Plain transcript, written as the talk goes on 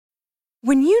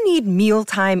When you need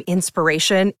mealtime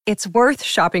inspiration, it's worth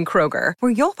shopping Kroger,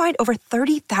 where you'll find over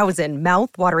 30,000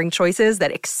 mouth-watering choices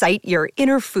that excite your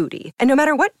inner foodie. And no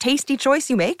matter what tasty choice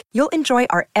you make, you'll enjoy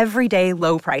our everyday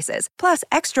low prices, plus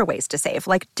extra ways to save,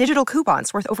 like digital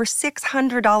coupons worth over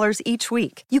 $600 each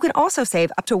week. You can also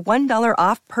save up to $1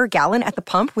 off per gallon at the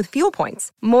pump with fuel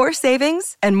points. More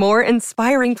savings and more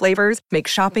inspiring flavors make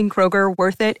shopping Kroger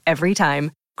worth it every time.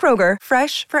 Kroger,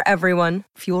 fresh for everyone.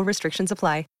 Fuel restrictions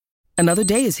apply. Another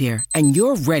day is here, and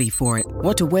you're ready for it.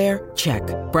 What to wear? Check.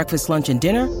 Breakfast, lunch, and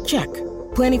dinner? Check.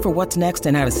 Planning for what's next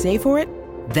and how to save for it?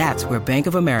 That's where Bank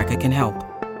of America can help.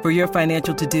 For your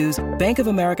financial to-dos, Bank of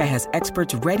America has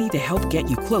experts ready to help get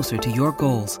you closer to your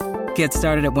goals. Get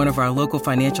started at one of our local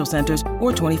financial centers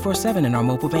or 24/7 in our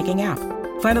mobile banking app.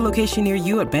 Find a location near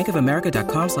you at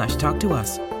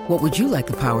bankofamerica.com/talktous. What would you like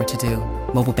the power to do?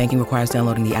 Mobile banking requires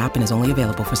downloading the app and is only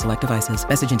available for select devices.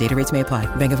 Message and data rates may apply.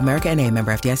 Bank of America N.A.,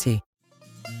 member FDIC.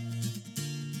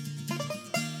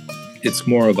 It's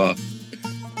more of a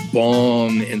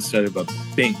bong instead of a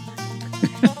bing.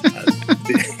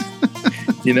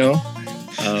 You know?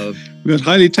 We got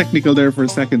highly technical there for a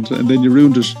second, and then you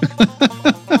ruined it.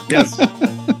 Yes.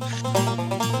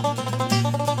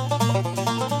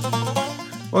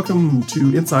 Welcome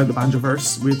to Inside the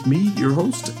Banjoverse with me, your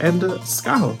host, Enda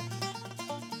Scahill.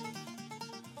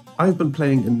 I've been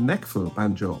playing in Nechville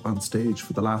banjo on stage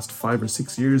for the last 5 or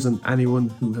 6 years, and anyone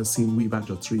who has seen Wee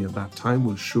Banjo 3 in that time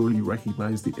will surely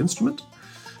recognise the instrument.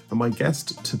 And my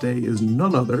guest today is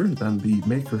none other than the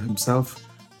maker himself,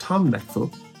 Tom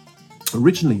Nechville,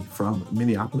 originally from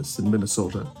Minneapolis in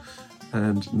Minnesota,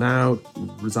 and now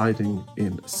residing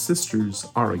in Sisters,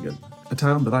 Oregon, a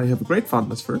town that I have a great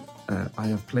fondness for. I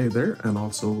have played there and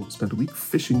also spent a week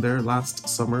fishing there last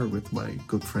summer with my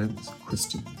good friends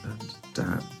Kristen and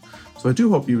Dan. So I do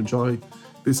hope you enjoy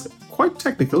this quite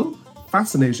technical,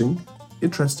 fascinating,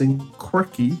 interesting,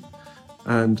 quirky,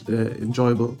 and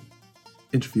enjoyable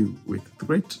interview with the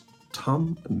great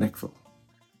Tom Nechville.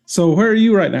 So where are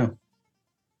you right now?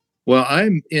 Well,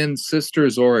 I'm in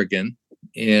Sisters, Oregon,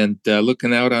 and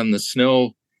looking out on the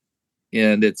snow,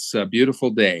 and it's a beautiful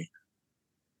day.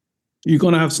 You're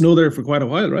going to have snow there for quite a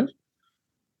while, right?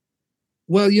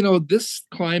 Well, you know, this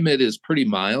climate is pretty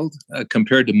mild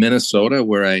compared to Minnesota,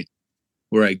 where I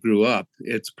grew up.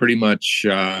 It's pretty much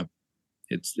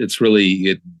it's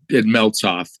really it melts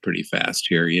off pretty fast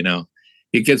here. You know,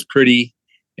 it gets pretty,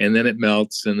 and then it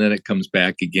melts, and then it comes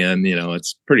back again. You know,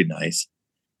 it's pretty nice.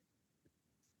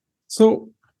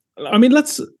 So, I mean,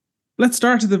 let's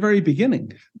start at the very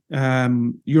beginning.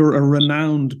 You're a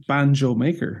renowned banjo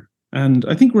maker, and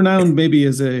I think renowned maybe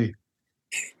as a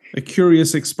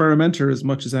curious experimenter as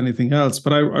much as anything else.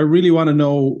 But I really want to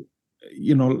know,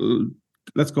 you know,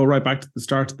 let's go right back to the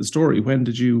start of the story. When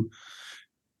did you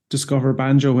discover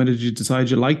banjo? When did you decide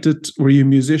you liked it? Were you a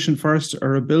musician first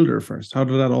or a builder first? How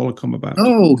did that all come about?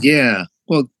 Oh, yeah.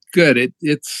 Well, good.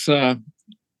 It's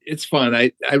fun.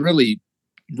 I really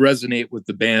resonate with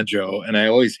the banjo, and I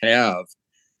always have.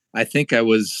 I think I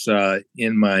was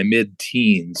in my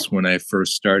mid-teens when I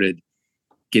first started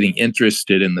getting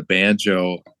interested in the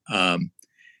banjo.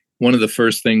 One of the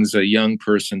first things a young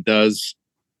person does,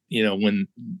 you know,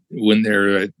 when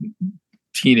they're a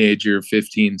teenager,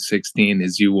 15, 16,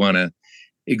 is you want to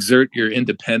exert your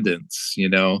independence, you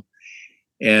know.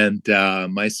 And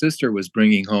my sister was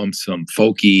bringing home some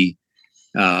folky,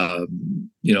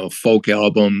 you know, folk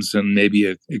albums and maybe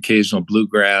an occasional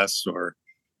bluegrass or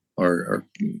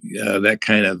that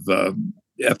kind of,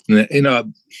 you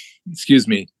know, excuse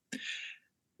me.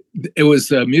 It was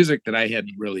music that I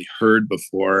hadn't really heard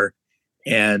before,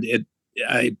 and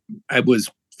I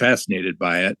was fascinated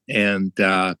by it, and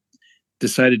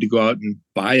decided to go out and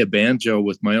buy a banjo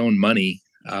with my own money.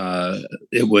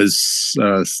 It was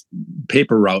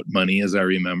paper route money, as I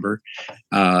remember,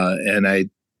 and I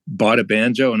bought a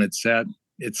banjo, and it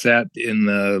sat in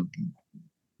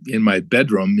my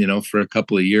bedroom, you know, for a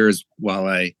couple of years while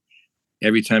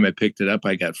every time I picked it up,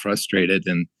 I got frustrated.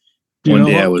 And one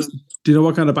day do you know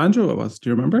what kind of banjo it was? Do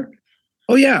you remember?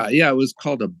 Oh yeah. It was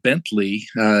called a Bentley,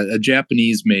 a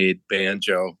Japanese-made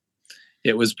banjo.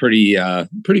 It was pretty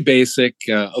basic,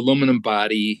 aluminum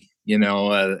body. You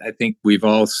know, I think we've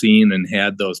all seen and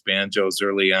had those banjos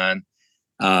early on.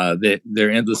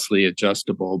 They're endlessly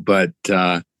adjustable, but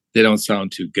they don't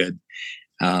sound too good.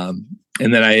 And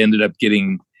then I ended up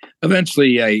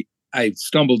eventually I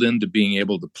stumbled into being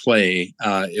able to play.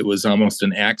 It was almost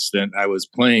an accident. I was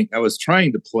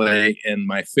trying to play, and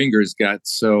my fingers got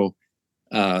so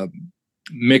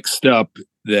mixed up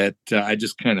that I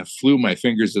just kind of flew my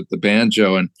fingers at the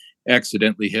banjo and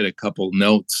accidentally hit a couple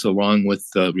notes along with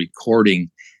the recording.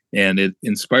 and it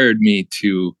inspired me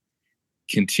to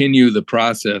continue the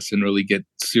process and really get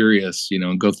serious,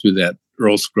 and go through that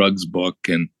Earl Scruggs book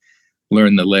and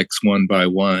learn the licks one by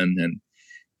one,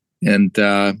 and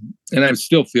I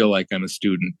still feel like I'm a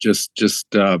student,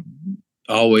 just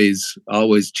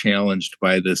always challenged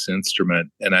by this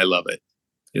instrument, and I love it.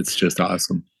 It's just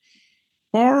awesome.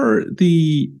 For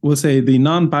we'll say the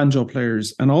non-banjo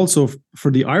players, and also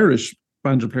for the Irish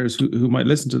banjo players who might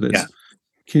listen to this,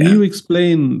 can you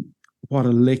explain what a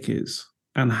lick is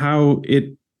and how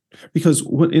it? Because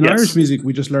in Irish music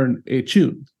we just learn a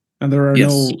tune, and there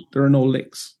are no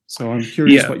licks. So I'm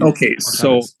curious.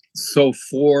 So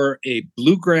for a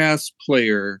bluegrass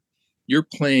player, you're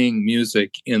playing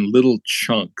music in little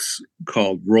chunks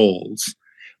called rolls.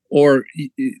 Or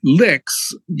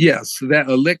licks, yes, that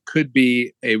a lick could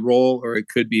be a roll, or it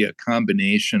could be a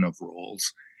combination of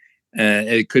rolls.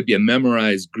 It could be a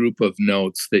memorized group of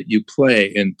notes that you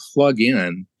play and plug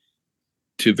in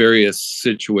to various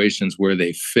situations where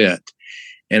they fit.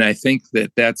 And I think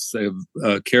that that's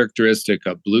a characteristic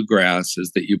of bluegrass,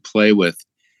 is that you play with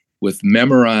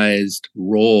memorized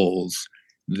rolls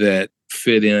that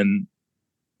fit in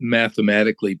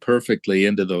mathematically perfectly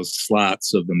into those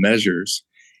slots of the measures.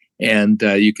 And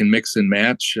you can mix and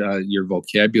match your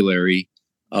vocabulary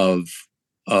of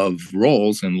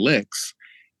rolls and licks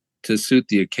to suit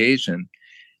the occasion.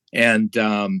 And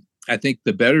I think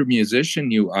the better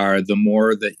musician you are, the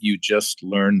more that you just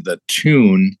learn the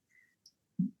tune.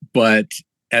 But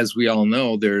as we all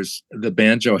know, the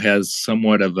banjo has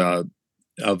somewhat of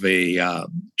a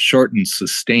shortened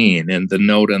sustain, and the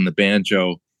note on the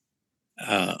banjo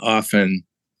often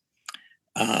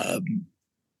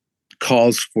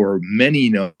calls for many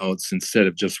notes instead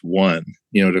of just one.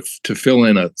 To fill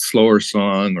in a slower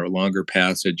song or a longer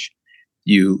passage,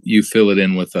 you fill it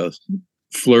in with a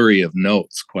flurry of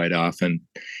notes quite often,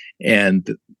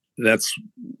 and that's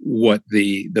what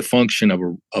the function of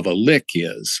a lick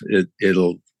is.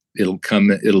 It'll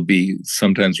be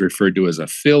sometimes referred to as a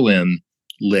fill-in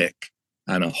lick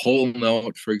on a whole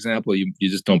note. For example, you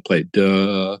just don't play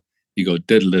duh, you go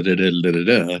da da da da da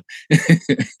da.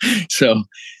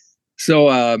 So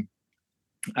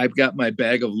I've got my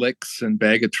bag of licks and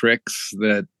bag of tricks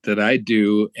that I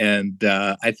do, and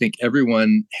I think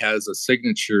everyone has a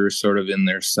signature sort of in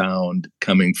their sound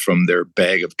coming from their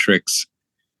bag of tricks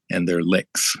and their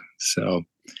licks. So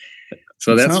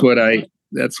that's what I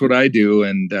do,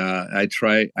 and I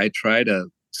try to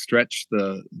stretch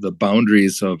the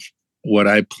boundaries of what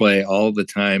I play all the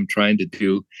time, trying to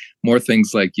do more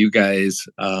things like you guys,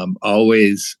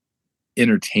 always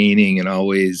entertaining and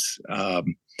always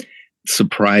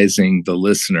surprising the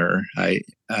listener.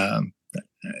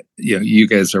 You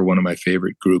guys are one of my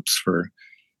favorite groups for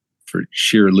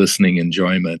sheer listening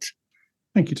enjoyment.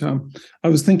 Thank you, Tom. I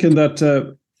was thinking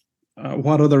that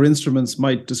what other instruments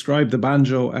might describe the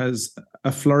banjo as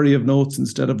a flurry of notes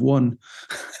instead of one.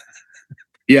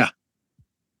 Yeah.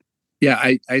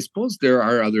 I suppose there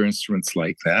are other instruments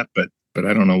like that, but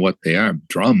I don't know what they are.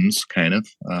 Drums, kind of.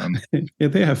 Yeah,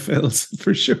 they have fills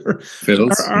for sure.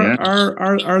 Fills.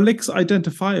 Are licks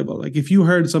identifiable? Like if you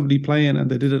heard somebody playing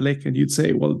and they did a lick, and you'd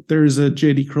say, "Well, there's a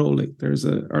J.D. Crowe lick. There's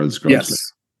a Earl Scruggs lick."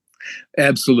 Yes,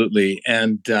 absolutely.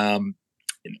 And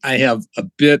I have a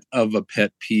bit of a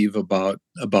pet peeve about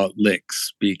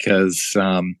licks, because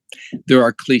there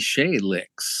are cliche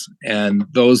licks, and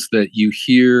those that you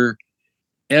hear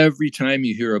every time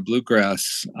you hear a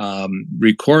bluegrass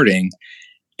recording.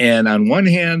 And on one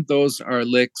hand, those are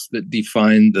licks that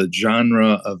define the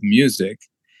genre of music,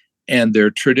 and they're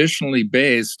traditionally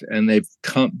based, and they've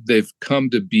come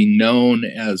to be known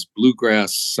as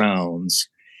bluegrass sounds.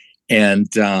 And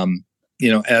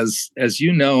as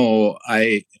you know,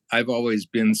 I've always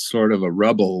been sort of a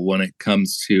rebel when it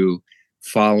comes to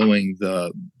following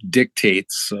the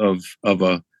dictates of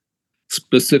a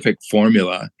specific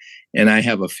formula. And I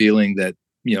have a feeling that,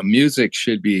 music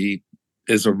should be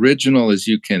as original as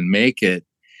you can make it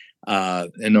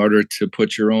in order to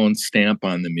put your own stamp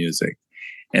on the music.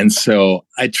 And so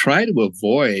I try to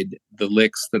avoid the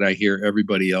licks that I hear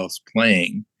everybody else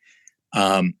playing.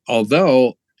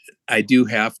 Although I do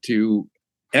have to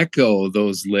echo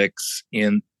those licks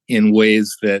in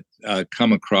ways that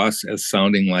come across as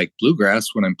sounding like bluegrass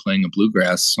when I'm playing a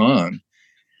bluegrass song.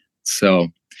 So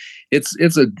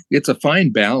it's a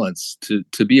fine balance.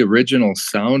 To be original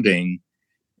sounding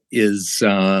is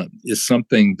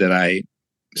something that I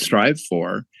strive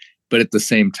for, but at the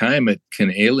same time, it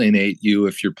can alienate you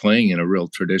if you're playing in a real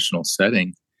traditional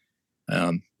setting.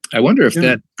 I wonder if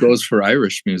that goes for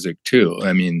Irish music too.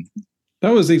 I mean,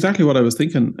 That was exactly what I was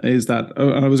thinking, is that,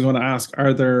 and I was going to ask,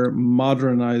 are there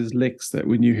modernized licks that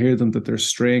when you hear them, that they're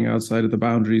straying outside of the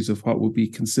boundaries of what would be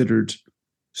considered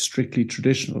strictly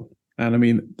traditional? And I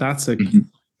mean, that's a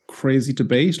crazy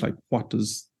debate. Like, what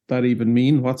does that even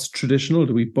mean? What's traditional?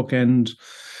 Do we bookend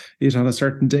it on a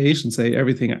certain date and say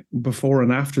everything before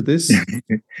and after this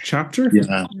chapter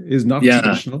is not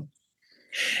traditional?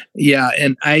 Yeah.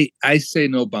 And I say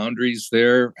no boundaries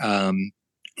there.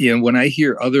 When I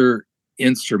hear other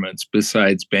instruments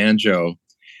besides banjo,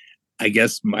 I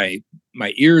guess my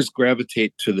ears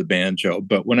gravitate to the banjo,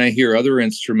 but when I hear other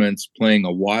instruments playing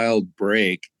a wild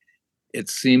break, it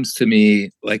seems to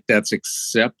me like that's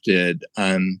accepted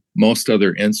on most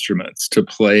other instruments, to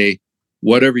play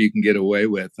whatever you can get away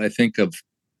with. I think of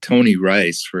Tony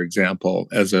Rice, for example,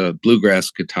 as a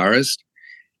bluegrass guitarist.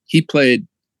 He played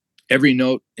every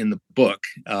note in the book,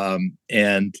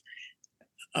 and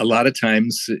a lot of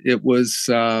times it was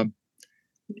very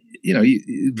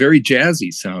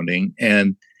jazzy sounding,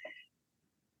 and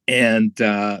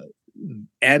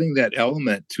adding that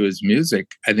element to his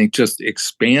music, I think, just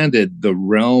expanded the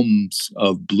realms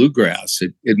of bluegrass.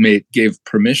 It gave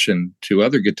permission to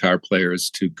other guitar players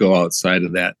to go outside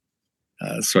of that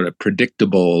sort of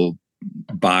predictable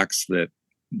box that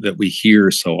we hear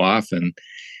so often.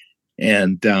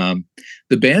 And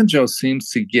the banjo seems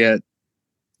to get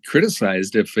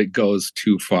criticized if it goes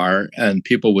too far, and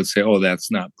people would say, oh,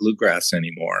 that's not bluegrass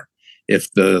anymore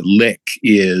if the lick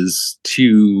is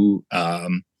too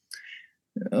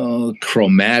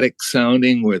chromatic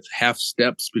sounding, with half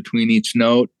steps between each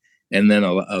note, and then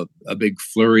a big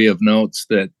flurry of notes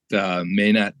that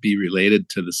may not be related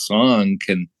to the song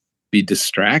can be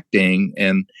distracting.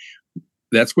 And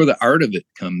that's where the art of it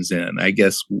comes in, I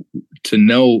guess, to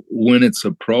know when it's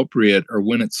appropriate or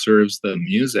when it serves the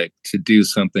music to do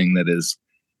something that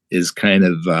is kind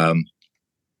of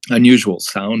unusual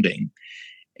sounding.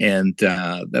 And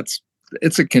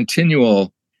it's a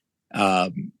continual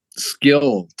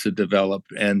skill to develop,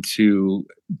 and to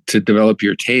develop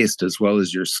your taste as well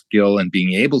as your skill and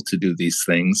being able to do these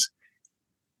things.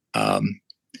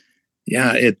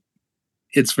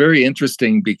 It's very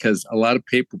interesting, because a lot of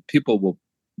people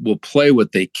will play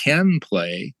what they can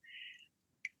play,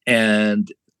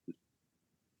 and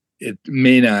it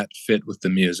may not fit with the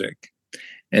music.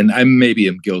 And I maybe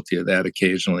am guilty of that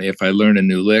occasionally. If I learn a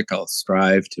new lick, I'll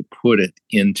strive to put it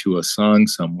into a song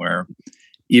somewhere,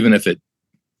 even if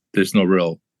there's no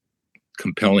real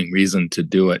compelling reason to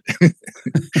do it.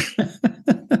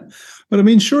 But I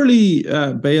mean, surely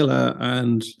Bela,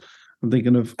 and I'm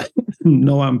thinking of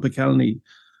Noam Pekelny,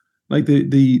 like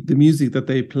the music that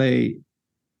they play,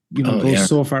 goes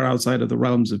so far outside of the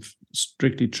realms of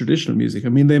strictly traditional music. I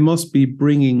mean, they must be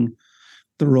bringing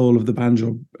the role of the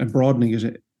banjo and broadening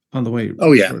it on the way.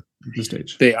 Oh yeah, for the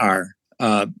stage. They are.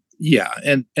 And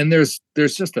there's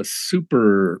just a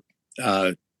super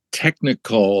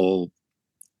technical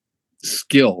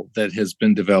skill that has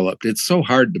been developed. It's so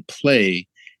hard to play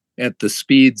at the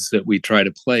speeds that we try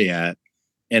to play at,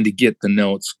 and to get the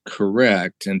notes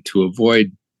correct, and to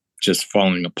avoid just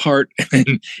falling apart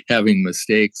and having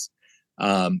mistakes.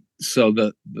 So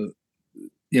the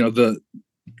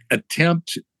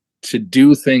attempt to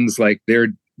do things like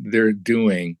they're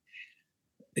doing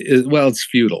it's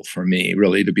futile for me,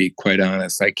 really, to be quite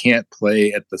honest. I can't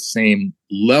play at the same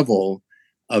level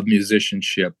of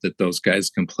musicianship that those guys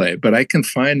can play, but I can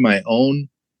find my own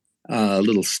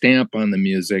little stamp on the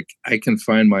music. I can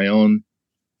find my own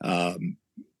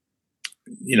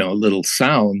little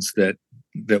sounds that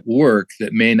work,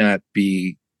 that may not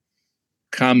be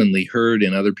commonly heard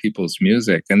in other people's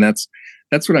music. And that's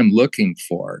what I'm looking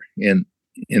for in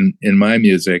my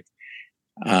music.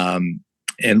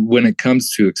 And when it comes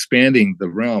to expanding the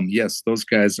realm, yes, those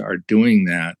guys are doing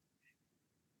that.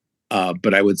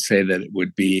 But I would say that it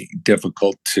would be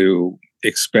difficult to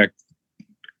expect,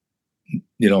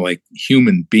 like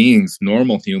human beings,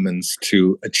 normal humans,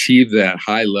 to achieve that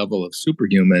high level of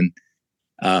superhuman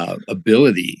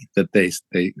ability that they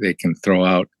can throw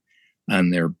out on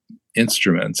their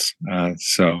instruments.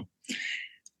 So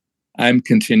I'm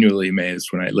continually amazed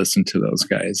when I listen to those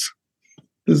guys.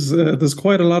 There's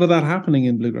quite a lot of that happening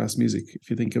in bluegrass music. If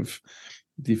you think of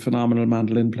the phenomenal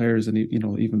mandolin players, and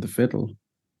even the fiddle,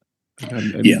 I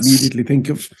immediately think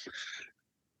of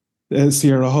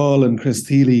Sierra Hall and Chris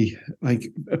Thiele,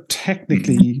 like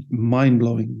technically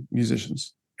mind-blowing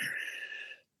musicians.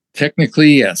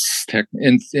 Technically, yes.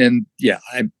 And yeah,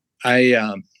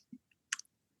 I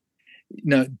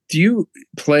now, do you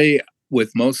play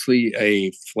with mostly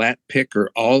a flat pick, or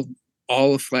all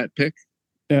a flat pick?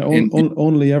 Yeah,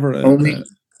 only ever. Only.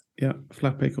 Yeah,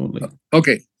 flat pick only.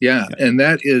 Okay, yeah. And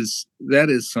that is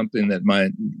something that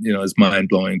is mind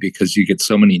blowing, because you get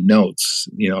so many notes,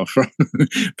 from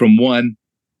from one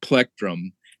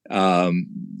plectrum.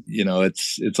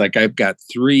 It's like I've got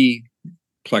three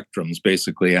plectrums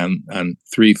basically on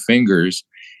three fingers,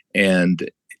 and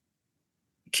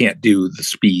can't do the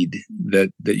speed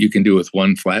that you can do with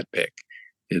one flat pick.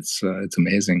 It's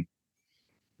amazing.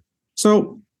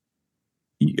 So,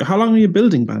 how long are you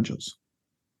building banjos?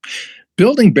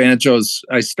 Building banjos,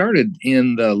 I started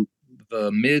in the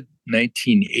mid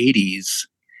 1980s,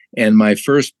 and my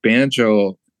first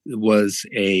banjo was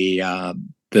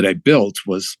that I built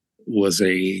was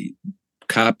a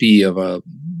copy of a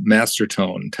master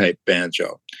tone type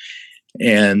banjo,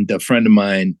 and a friend of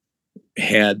mine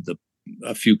had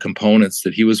a few components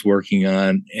that he was working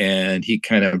on, and he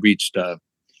kind of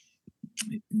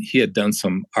he had done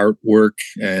some artwork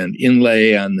and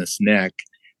inlay on this neck.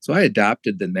 So I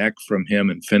adopted the neck from him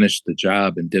and finished the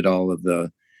job and did all of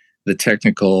the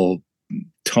technical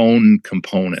tone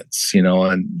components,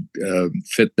 and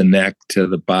fit the neck to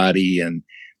the body, and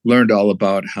learned all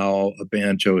about how a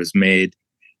banjo is made.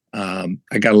 I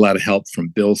got a lot of help from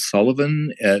Bill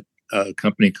Sullivan at a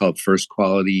company called First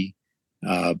Quality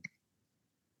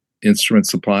Instrument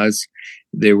Supplies.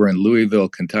 They were in Louisville,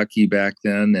 Kentucky back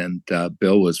then, and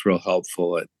Bill was real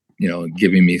helpful at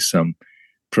giving me some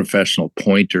professional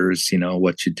pointers,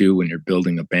 what you do when you're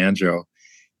building a banjo.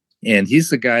 And he's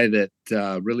the guy that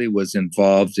really was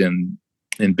involved in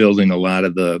building a lot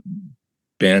of the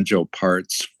banjo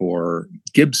parts for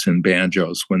Gibson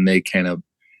banjos when they kind of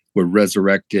were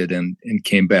resurrected and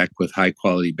came back with high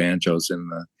quality banjos in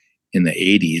the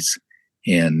 80s.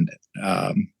 And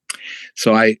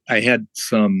so I had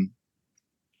some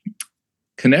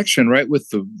connection right with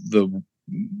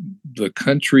the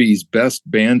country's best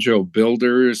banjo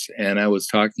builders, and I was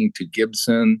talking to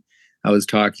Gibson, I was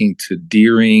talking to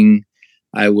Deering,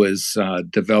 I was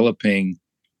developing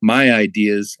my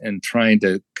ideas and trying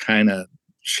to kind of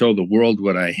show the world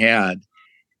what I had,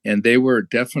 and they were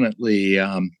definitely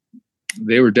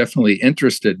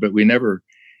interested, but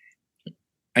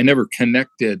I never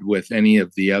connected with any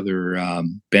of the other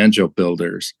banjo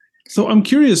builders. So I'm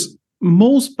curious,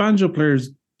 most banjo players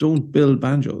don't build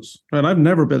banjos, right? I've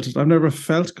never built it. I've never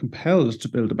felt compelled to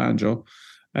build a banjo.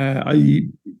 I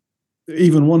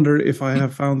even wonder if I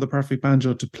have found the perfect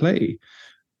banjo to play.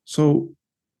 So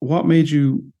what made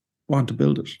you want to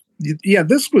build it? Yeah,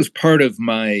 this was part of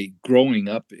my growing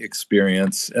up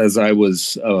experience. As I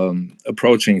was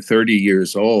approaching 30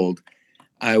 years old,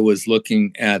 I was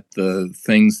looking at the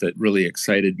things that really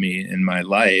excited me in my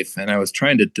life, and I was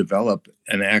trying to develop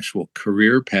an actual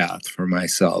career path for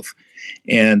myself.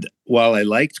 And while I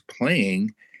liked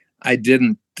playing, I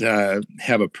didn't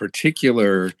have a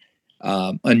particular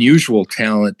unusual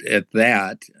talent at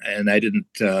that, and I didn't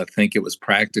think it was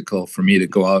practical for me to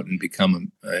go out and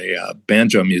become a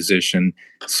banjo musician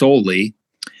solely.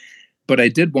 But I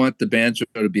did want the banjo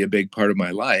to be a big part of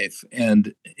my life.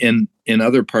 And in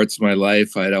other parts of my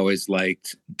life, I'd always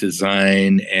liked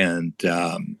design and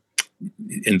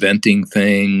inventing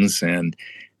things and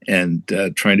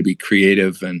trying to be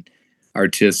creative and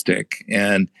artistic.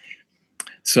 And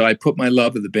so I put my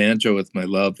love of the banjo with my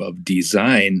love of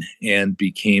design and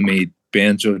became a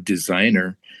banjo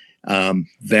designer.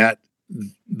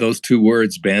 Those two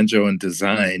words, banjo and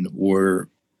design, were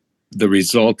the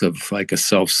result of like a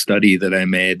self-study that I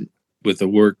made with a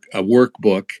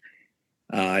workbook.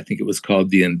 I think it was called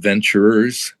The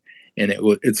Adventurers, and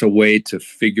it's a way to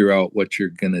figure out what you're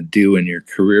going to do in your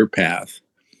career path.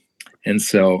 And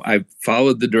so I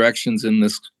followed the directions in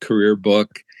this career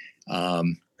book.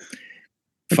 Can't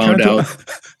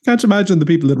imagine the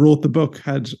people that wrote the book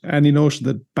had any notion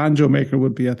that banjo maker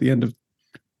would be at the end of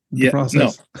the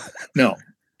process. No.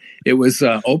 It was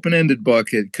an open-ended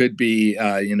book. It could be,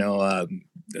 a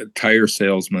tire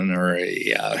salesman or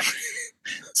a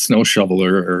snow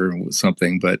shoveler or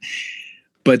something. But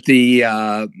the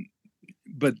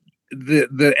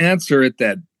answer at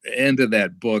that end of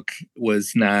that book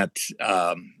was not.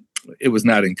 It was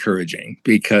not encouraging,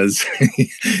 because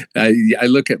I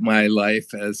look at my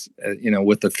life as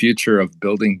with the future of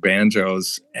building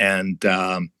banjos, and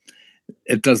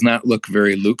it does not look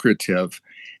very lucrative.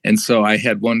 And so I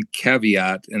had one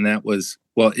caveat, and that was,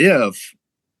 well, if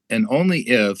and only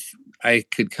if I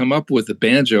could come up with a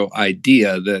banjo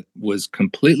idea that was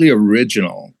completely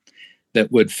original,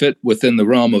 that would fit within the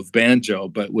realm of banjo,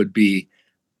 but would be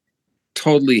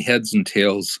totally heads and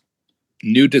tails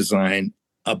new design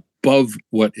above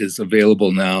what is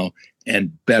available now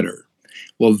and better.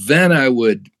 Well, then I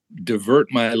would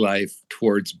divert my life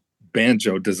towards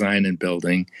banjo design and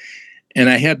building. And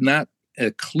I had not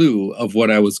a clue of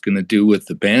what I was going to do with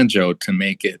the banjo to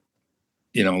make it,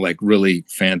 like really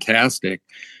fantastic.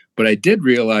 But I did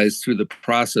realize through the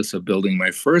process of building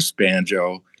my first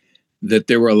banjo that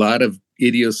there were a lot of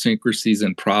idiosyncrasies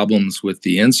and problems with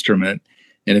the instrument.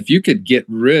 And if you could get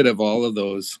rid of all of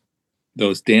those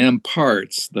damn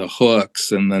parts, the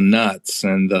hooks and the nuts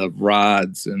and the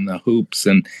rods and the hoops,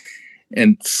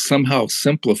 and somehow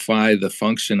simplify the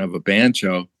function of a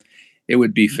banjo, it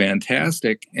would be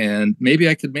fantastic. And maybe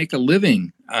I could make a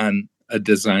living on a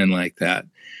design like that.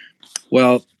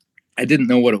 Well, I didn't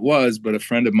know what it was, but a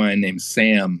friend of mine named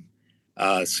Sam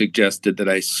suggested that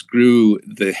I screw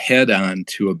the head on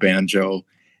to a banjo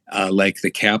like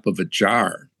the cap of a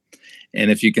jar.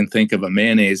 And if you can think of a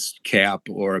mayonnaise cap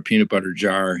or a peanut butter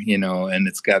jar, and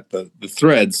it's got the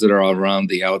threads that are all around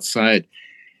the outside,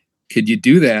 could you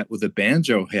do that with a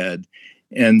banjo head?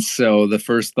 And so the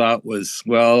first thought was,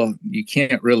 well, you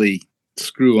can't really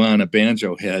screw on a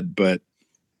banjo head, but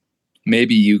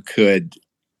maybe you could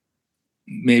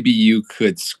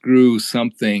screw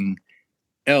something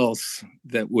else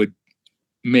that would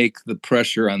make the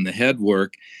pressure on the head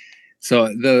work. So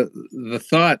the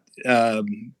thought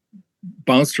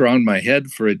bounced around my head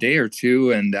for a day or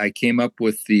two, and I came up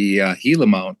with the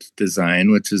helimount design,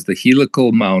 which is the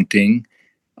helical mounting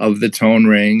of the tone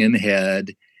ring and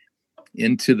head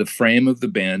into the frame of the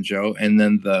banjo, and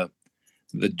then the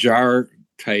jar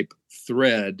type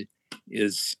thread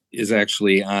is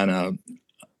actually on a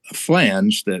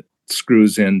flange that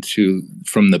screws into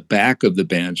from the back of the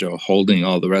banjo, holding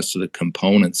all the rest of the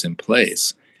components in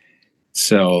place.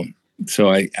 So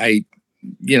I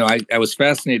was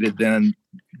fascinated then,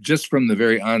 just from the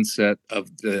very onset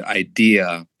of the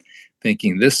idea,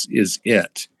 thinking this is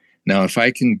it. Now, if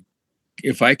I can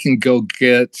go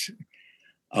get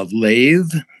a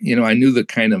lathe, I knew the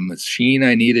kind of machine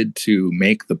I needed to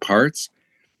make the parts.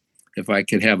 If I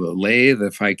could have a lathe,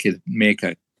 if I could make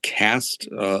a cast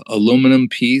aluminum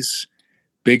piece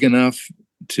big enough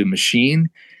to machine,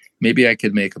 maybe I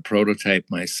could make a prototype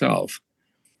myself.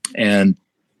 And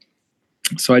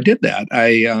so I did that.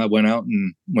 I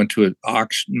went to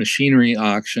machinery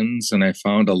auctions, and I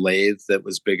found a lathe that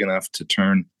was big enough to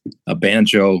turn a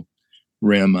banjo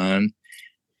rim on.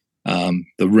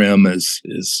 The rim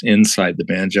is inside the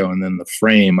banjo, and then the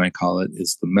frame, I call it,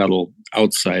 is the metal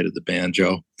outside of the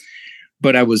banjo.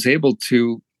 But I was able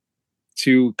to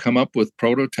come up with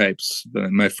prototypes.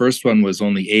 My first one was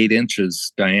only 8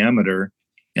 inches diameter,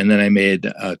 and then I made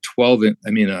a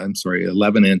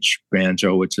 11-inch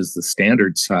banjo, which is the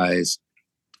standard size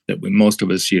that most of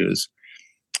us use.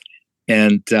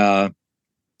 And the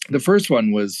first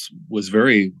one was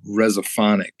very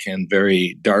resophonic and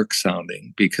very dark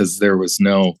sounding, because there was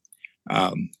no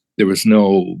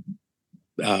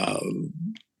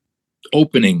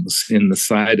openings in the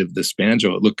side of this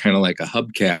banjo. It looked kind of like a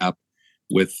hubcap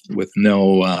with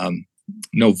no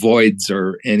voids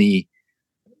or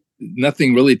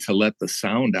nothing really to let the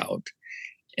sound out.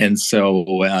 And so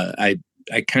I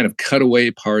kind of cut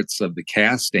away parts of the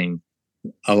casting,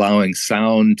 allowing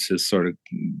sound to sort of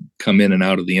come in and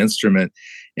out of the instrument.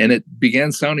 And it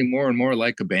began sounding more and more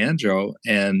like a banjo.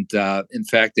 And in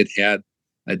fact, it had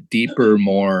a deeper,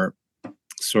 more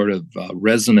sort of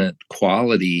resonant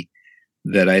quality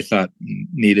that I thought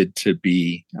needed to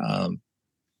be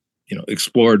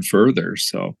explored further.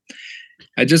 So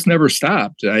I just never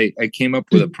stopped. I came up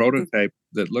with a prototype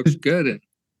that looked good.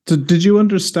 So did you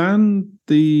understand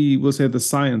the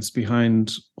science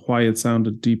behind why it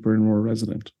sounded deeper and more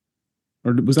resonant?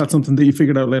 Or was that something that you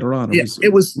figured out later on? Yeah,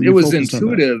 it was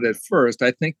intuitive at first.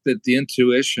 I think that the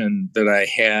intuition that I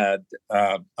had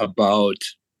about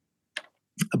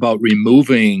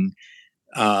removing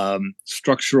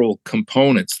structural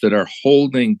components that are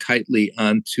holding tightly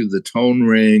onto the tone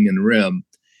ring and rim,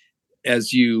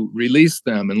 as you release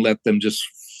them and let them just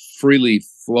freely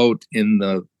float in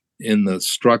the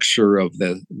structure of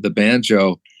the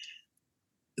banjo,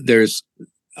 there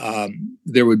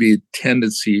would be a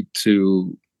tendency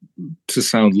to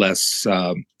sound less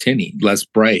tinny, less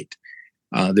bright.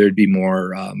 There'd be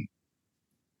more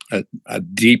a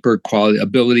deeper quality,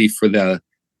 ability for the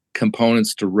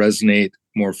components to resonate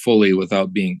more fully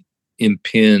without being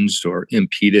impinged or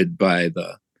impeded by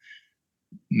the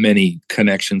many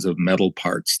connections of metal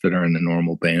parts that are in the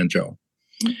normal banjo.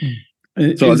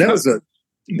 Mm-hmm. So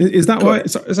is that why?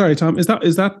 Sorry, Tom. Is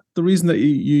that the reason that you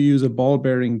use a ball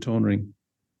bearing tone ring?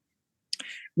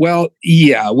 Well,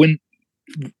 yeah. When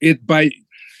it by,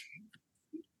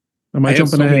 am I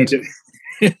jumping ahead?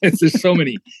 There's so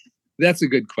many. That's a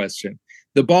good question.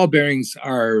 The ball bearings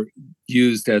are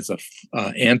used as a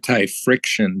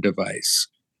anti-friction device,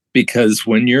 because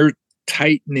when you're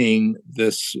tightening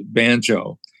this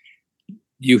banjo,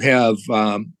 you have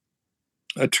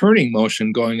a turning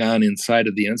motion going on inside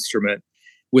of the instrument.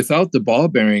 Without the ball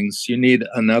bearings, you need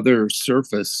another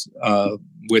surface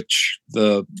which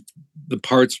the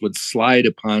parts would slide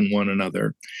upon one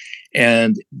another.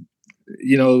 And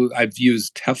I've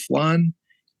used Teflon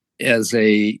as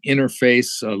a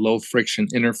interface, a low friction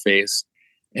interface,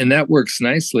 and that works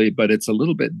nicely, but it's a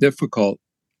little bit difficult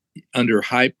under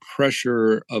high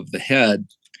pressure of the head.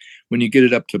 When you get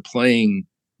it up to playing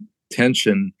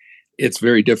tension, it's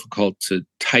very difficult to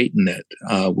tighten it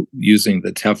using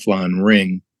the Teflon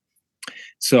ring.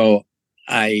 So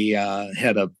I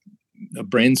had a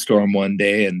brainstorm one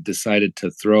day and decided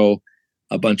to throw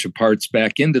a bunch of parts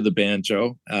back into the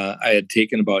banjo. I had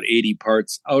taken about 80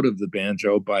 parts out of the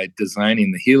banjo by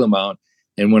designing the heel mount.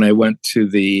 And when I went to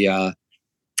the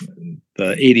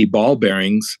 80 ball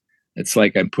bearings, it's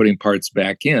like I'm putting parts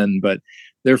back in, but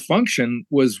their function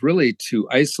was really to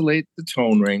isolate the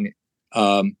tone ring,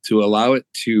 to allow it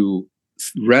to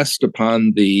rest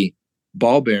upon the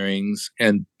ball bearings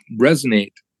and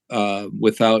resonate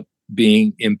without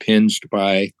being impinged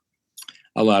by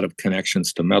a lot of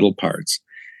connections to metal parts.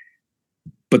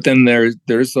 But then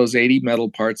there's those 80 metal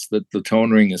parts that the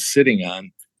tone ring is sitting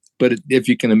on. But if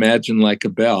you can imagine like a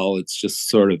bell, it's just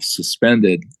sort of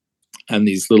suspended on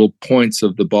these little points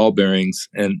of the ball bearings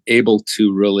and able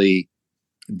to really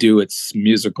do its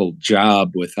musical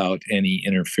job without any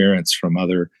interference from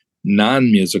other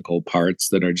non-musical parts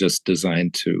that are just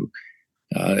designed to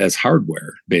as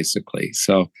hardware, basically.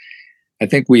 So I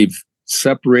think we've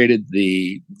separated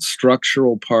the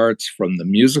structural parts from the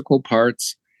musical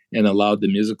parts and allowed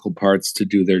the musical parts to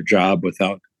do their job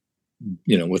without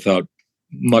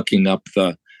mucking up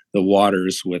the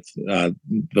waters with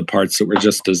the parts that were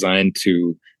just designed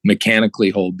to mechanically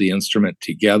hold the instrument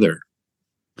together.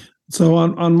 So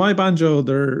on my banjo,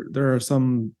 there are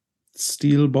some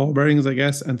steel ball bearings, I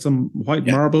guess, and some white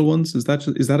marble ones. Is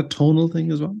that a tonal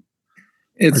thing as well?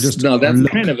 That's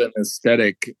kind of an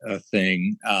aesthetic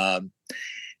thing.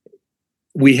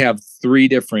 We have 3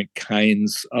 different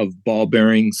kinds of ball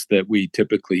bearings that we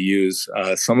typically use.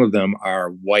 Some of them are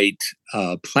white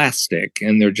plastic,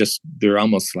 and they're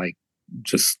almost like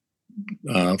just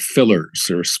fillers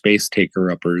or space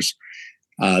taker-uppers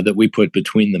that we put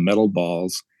between the metal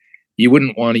balls. You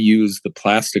wouldn't want to use the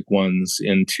plastic ones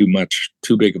in too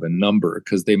big of a number,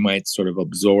 because they might sort of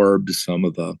absorb some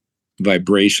of the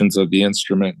vibrations of the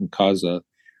instrument and cause a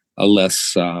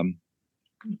less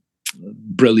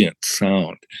brilliant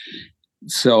sound.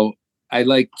 So I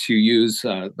like to use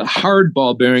the hard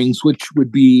ball bearings, which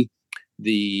would be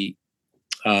the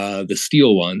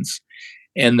steel ones.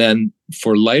 And then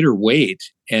for lighter weight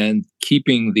and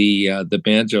keeping the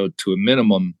banjo to a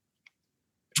minimum,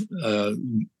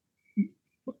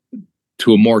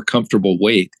 to a more comfortable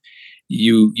weight,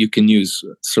 you can use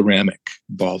ceramic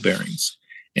ball bearings.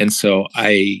 And so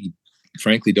I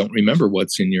frankly don't remember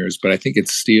what's in yours, but I think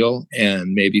it's steel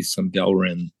and maybe some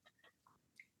Delrin.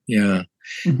 Yeah.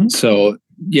 Mm-hmm. So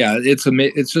yeah,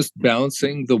 it's just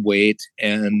balancing the weight.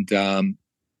 And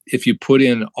if you put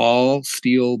in all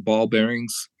steel ball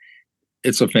bearings,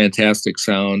 it's a fantastic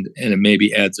sound, and it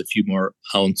maybe adds a few more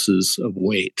ounces of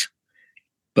weight.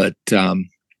 But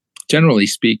generally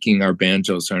speaking, our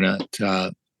banjos are not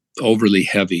overly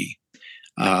heavy.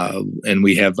 And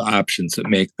we have options that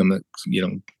make them,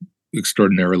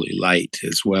 extraordinarily light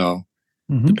as well,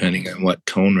 mm-hmm. depending on what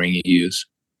tone ring you use.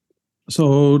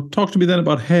 So talk to me then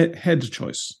about head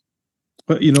choice.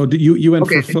 But, you went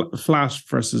for flat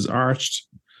versus arched.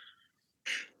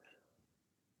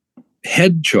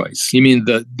 Head choice. You mean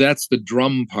that's the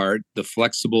drum part, the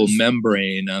flexible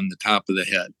membrane on the top of the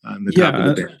head, on the top of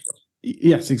the banjo.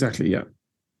 Yes, exactly. Yeah.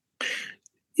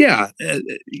 Yeah,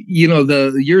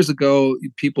 the years ago,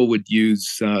 people would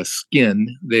use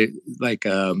skin. They like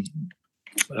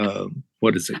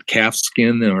what is it, calf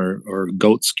skin or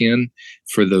goat skin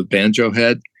for the banjo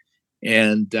head,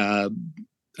 and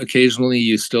occasionally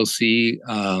you still see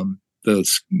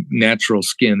the natural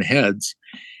skin heads,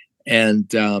 and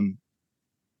that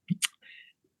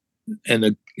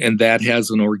has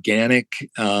an organic,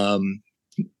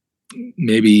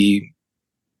 maybe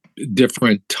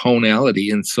different tonality,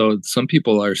 and so some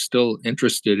people are still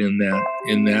interested in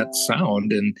that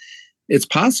sound. And it's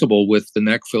possible with the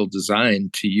Nechville design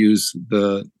to use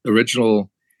the original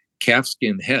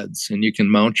calfskin heads, and you can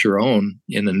mount your own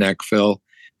in a Nechville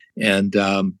and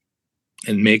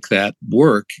make that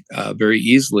work very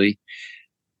easily.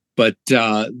 But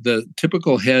the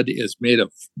typical head is made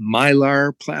of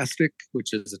mylar plastic,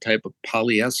 which is a type of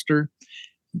polyester.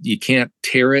 You can't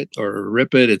tear it or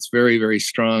rip it. It's very, very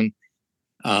strong.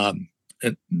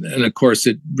 and of course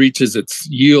it reaches its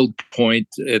yield point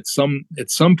at some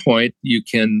point. You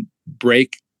can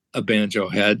break a banjo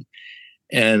head,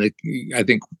 and I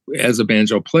think as a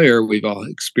banjo player we've all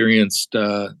experienced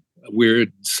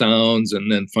weird sounds,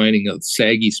 and then finding a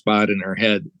saggy spot in our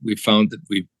head. We found that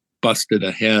we busted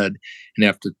a head and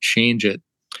have to change it.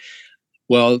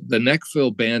 Well, the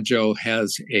Nechville banjo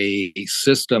has a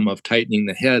system of tightening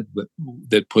the head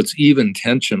that puts even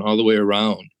tension all the way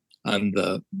around on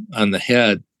the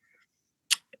head.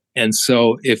 And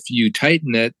so if you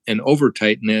tighten it and over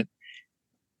tighten it,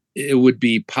 it would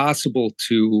be possible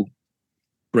to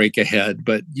break a head,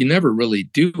 but you never really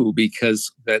do,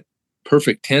 because that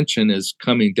perfect tension is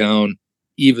coming down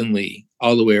evenly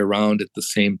all the way around at the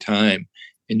same time.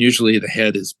 And usually the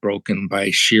head is broken by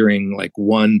shearing like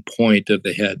one point of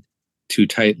the head too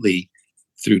tightly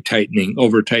through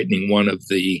over tightening one of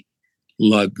the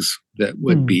lugs that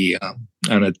would be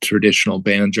on a traditional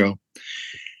banjo.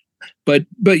 But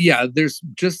yeah, there's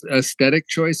just aesthetic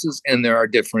choices, and there are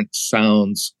different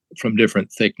sounds from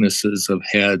different thicknesses of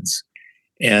heads.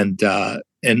 And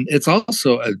it's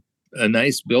also a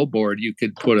nice billboard. You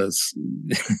could put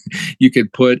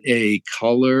a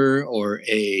color or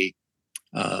a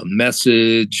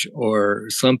message or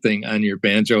something on your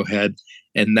banjo head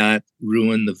and not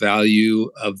ruin the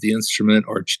value of the instrument,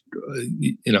 or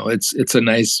it's a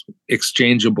nice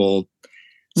exchangeable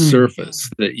surface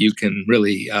that you can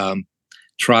really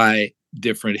try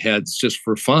different heads just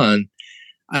for fun.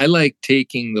 I like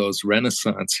taking those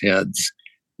Renaissance heads,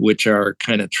 which are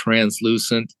kind of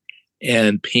translucent,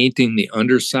 and painting the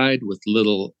underside with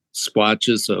little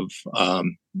splotches of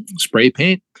spray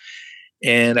paint.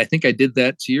 And I think I did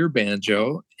that to your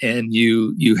banjo, and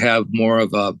you have more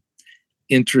of a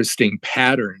interesting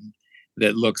pattern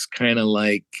that looks kind of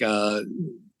like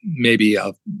maybe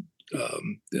a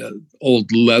old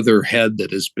leather head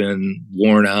that has been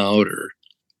worn out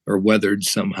or weathered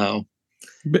somehow.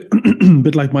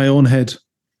 Bit like my own head,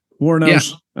 worn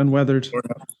out and weathered.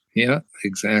 Yeah,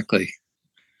 exactly.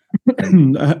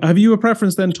 Have you a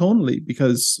preference then tonally?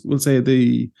 Because we'll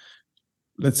say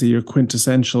let's say your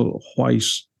quintessential white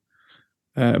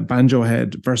banjo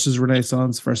head versus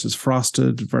Renaissance versus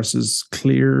frosted versus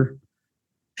clear.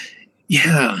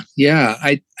 Yeah,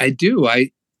 I do.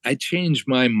 I change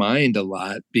my mind a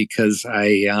lot because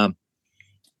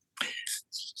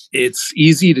it's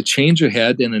easy to change a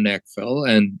head in a Nechville,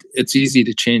 and it's easy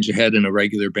to change a head in a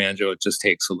regular banjo. It just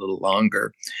takes a little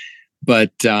longer.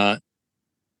 But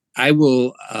I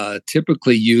will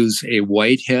typically use a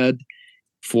white head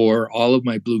for all of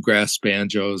my bluegrass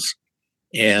banjos,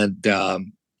 and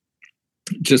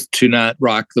just to not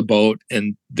rock the boat.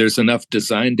 And there's enough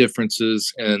design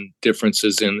differences and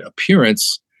differences in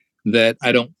appearance that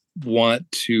I don't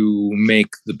want to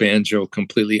make the banjo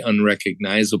completely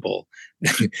unrecognizable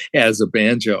as a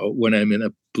banjo when I'm in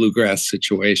a bluegrass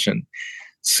situation.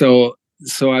 So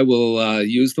I will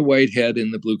use the white head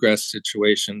in the bluegrass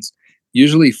situations,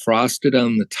 usually frosted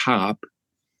on the top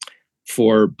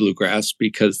for bluegrass,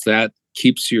 because that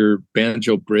keeps your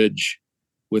banjo bridge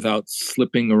without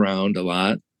slipping around a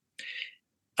lot.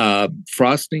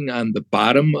 Frosting on the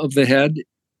bottom of the head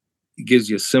gives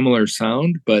you a similar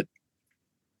sound, but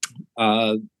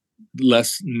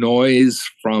less noise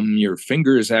from your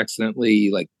fingers accidentally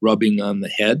like rubbing on the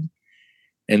head.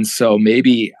 And so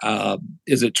maybe,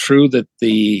 is it true that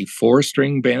the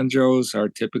 4-string banjos are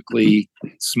typically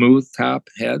smooth top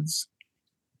heads?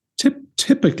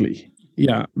 Typically,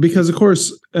 yeah. Because of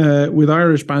course, with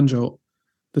Irish banjo,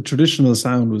 the traditional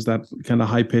sound was that kind of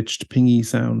high-pitched pingy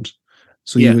sound.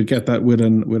 So you would get that with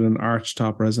an arch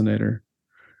top resonator.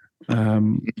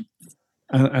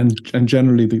 And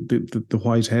generally the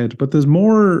white head, but there's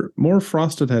more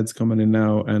frosted heads coming in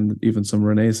now, and even some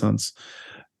Renaissance.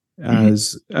 And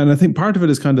I think part of it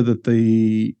is kind of that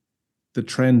the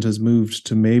trend has moved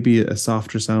to maybe a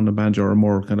softer sounding banjo or a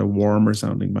more kind of warmer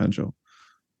sounding banjo.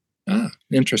 Ah,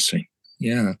 interesting.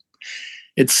 Yeah,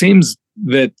 it seems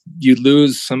that you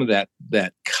lose some of that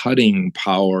cutting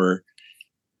power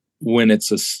when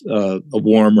it's a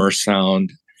warmer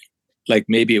sound. Like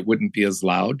maybe it wouldn't be as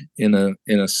loud in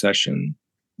a session.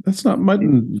 That's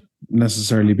mightn't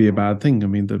necessarily be a bad thing. I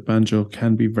mean, the banjo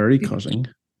can be very cutting.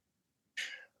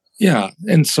 Yeah,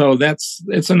 and so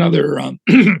it's another,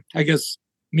 I guess,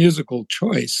 musical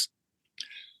choice.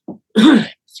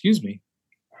 Excuse me.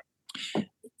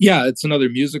 Yeah, it's another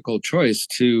musical choice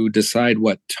to decide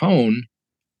what tone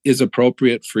is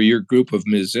appropriate for your group of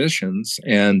musicians,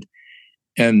 and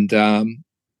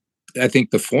I think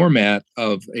the format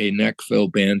of a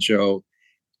Nechville banjo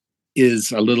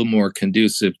is a little more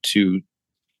conducive to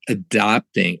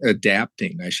adapting,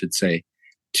 I should say,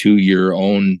 to your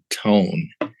own tone.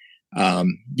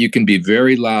 You can be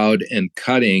very loud and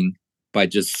cutting by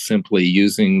just simply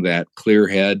using that clear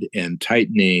head and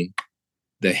tightening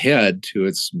the head to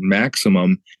its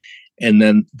maximum. And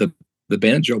then the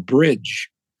banjo bridge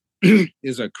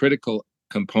is a critical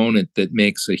component that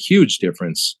makes a huge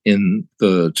difference in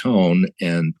the tone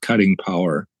and cutting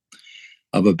power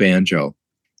of a banjo.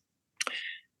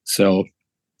 So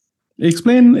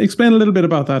explain a little bit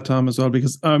about that, Tom, as well,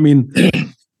 because I mean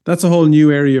that's a whole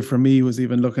new area for me, was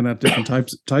even looking at different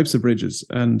types of bridges.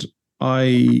 And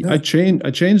I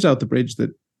changed out the bridge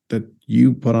that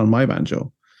you put on my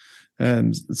banjo.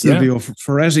 And Silvio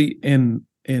Ferretti in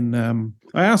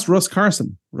I asked Russ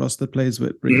that plays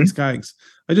with Ricky Skaggs.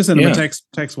 I just sent him a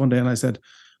text one day and I said,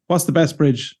 "What's the best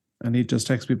bridge?" And he just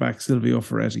texted me back, "Silvio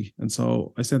Ferretti." And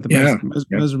so I sent the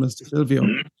measurements to Silvio.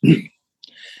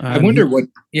 I wonder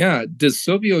does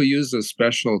Silvio use a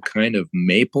special kind of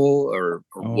maple or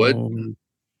wood?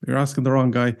 You're asking the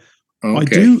wrong guy.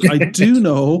 Okay. I do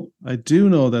know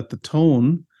that the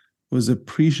tone was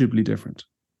appreciably different.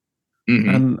 Mm-hmm.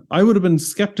 And I would have been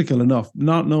skeptical enough,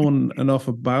 not knowing enough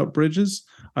about bridges.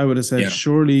 I would have said,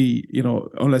 surely,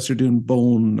 unless you're doing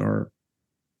bone or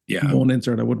bone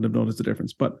insert, I wouldn't have noticed the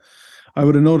difference. But I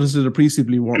would have noticed it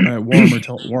appreciably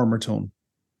warmer tone.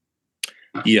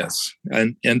 Yes,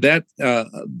 and that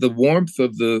the warmth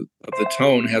of the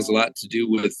tone has a lot to do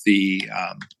with the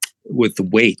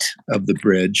weight of the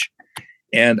bridge,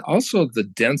 and also the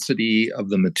density of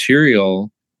the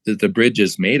material that the bridge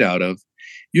is made out of.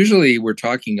 Usually, we're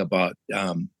talking about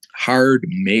hard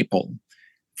maple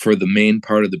for the main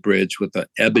part of the bridge with an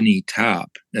ebony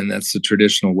top, and that's the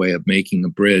traditional way of making a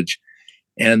bridge.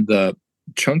 And the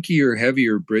chunkier,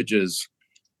 heavier bridges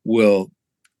will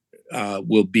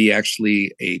be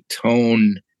actually a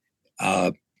tone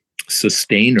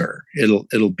sustainer.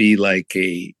 It'll be like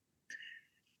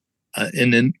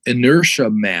an inertia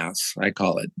mass, I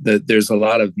call it. There's a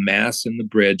lot of mass in the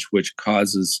bridge, which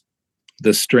causes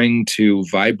the string to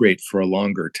vibrate for a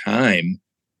longer time,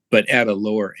 but at a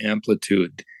lower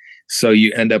amplitude. So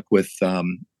you end up with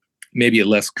maybe a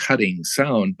less cutting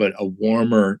sound, but a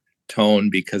warmer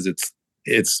tone because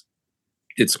it's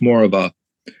more of a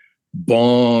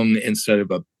bong instead of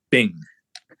a bing.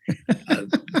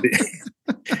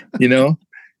 We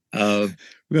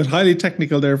got highly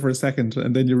technical there for a second,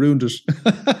 and then you ruined it.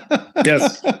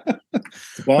 Yes,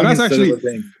 bong instead of a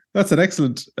bing. That's an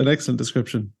excellent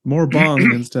description. More bong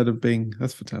instead of bing.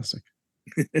 That's fantastic.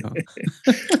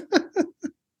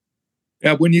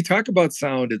 Yeah, when you talk about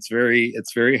sound, it's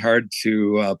very hard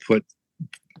to put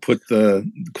the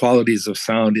qualities of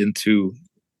sound into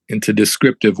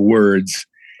descriptive words.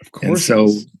 Of course. And so,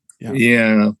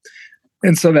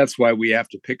 and so that's why we have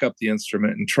to pick up the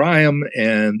instrument and try them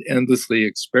and endlessly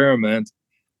experiment.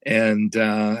 And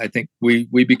I think we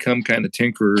become kind of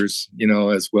tinkerers,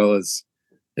 as well as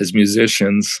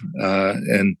musicians,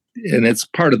 and it's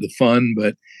part of the fun,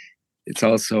 but it's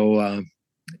also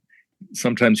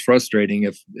sometimes frustrating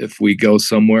if we go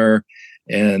somewhere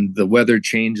and the weather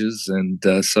changes and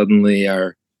suddenly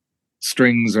our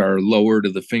strings are lower to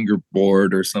the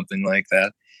fingerboard or something like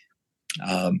that.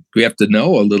 We have to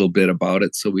know a little bit about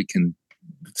it so we can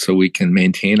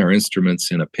maintain our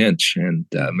instruments in a pinch and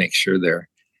make sure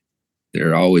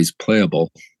they're always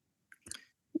playable.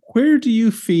 Where do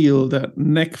you feel that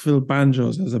Nechville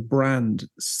Banjos as a brand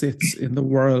sits in the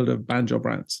world of banjo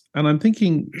brands? And I'm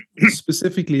thinking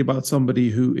specifically about somebody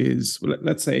who is,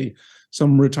 let's say,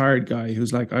 some retired guy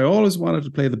who's like, I always wanted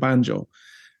to play the banjo,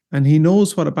 and he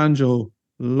knows what a banjo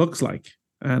looks like.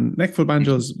 And Nechville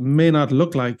Banjos may not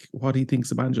look like what he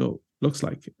thinks a banjo looks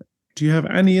like. Do you have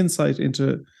any insight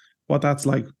into what that's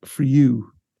like for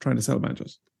you trying to sell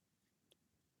banjos?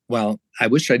 Well, I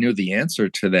wish I knew the answer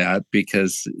to that,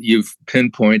 because you've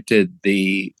pinpointed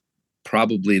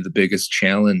probably the biggest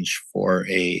challenge for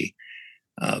a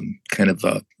kind of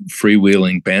a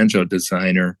freewheeling banjo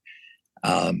designer.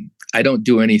 I don't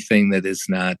do anything that is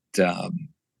not,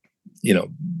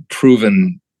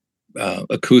 proven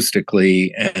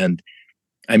acoustically, and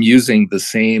I'm using the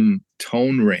same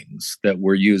tone rings that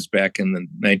were used back in the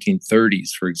 1930s,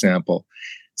 for example.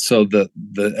 So the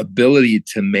ability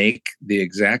to make the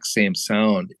exact same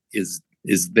sound is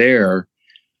there,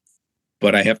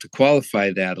 but I have to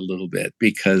qualify that a little bit,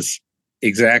 because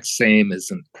exact same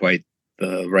isn't quite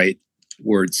the right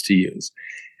words to use.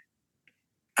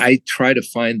 I try to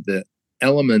find the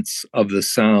elements of the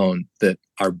sound that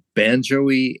are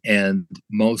banjo-y and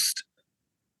most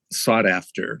sought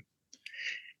after,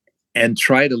 and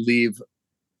try to leave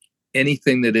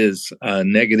anything that is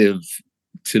negative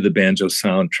to the banjo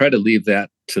sound, try to leave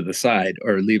that to the side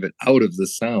or leave it out of the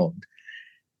sound.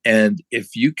 And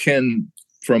if you can,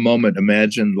 for a moment,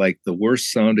 imagine like the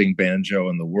worst sounding banjo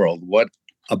in the world, what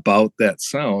about that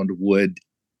sound would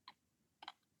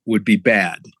be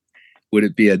bad? Would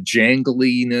it be a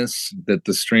jangliness that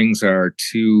the strings are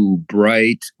too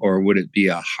bright, or would it be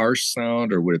a harsh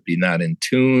sound, or would it be not in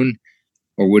tune,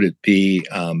 or would it be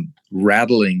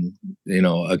rattling,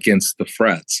 against the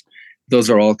frets? Those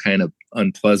are all kind of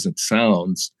unpleasant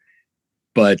sounds.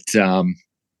 But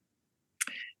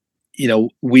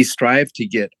we strive to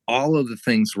get all of the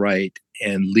things right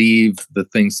and leave the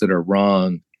things that are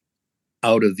wrong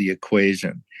out of the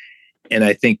equation. And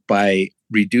I think by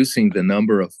reducing the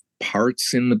number of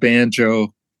parts in the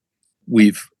banjo,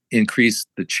 we've increased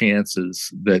the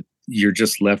chances that you're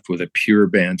just left with a pure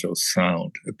banjo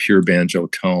sound, a pure banjo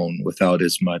tone, without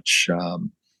as much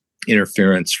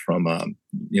interference from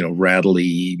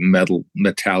rattly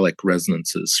metallic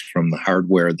resonances from the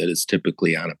hardware that is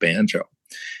typically on a banjo.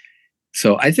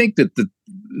 So I think that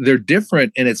they're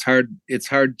different, and it's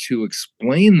hard to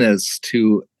explain this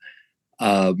to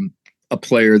a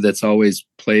player that's always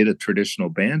played a traditional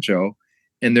banjo,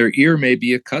 and their ear may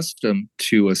be accustomed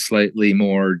to a slightly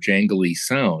more jangly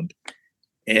sound.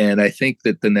 And I think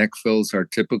that the Nechvilles are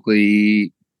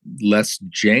typically less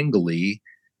jangly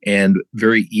and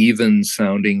very even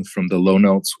sounding from the low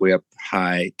notes way up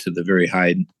high to the very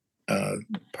high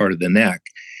part of the neck.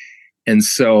 And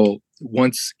so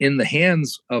once in the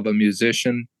hands of a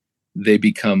musician, they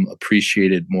become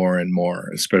appreciated more and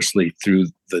more, especially through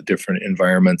the different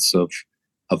environments of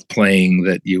playing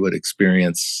that you would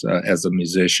experience as a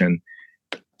musician.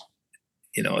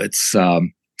 It's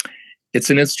an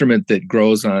instrument that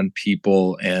grows on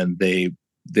people, and they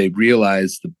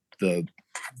realize the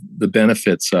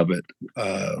benefits of it,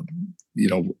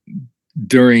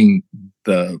 during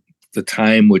the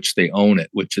time which they own it,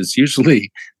 which is usually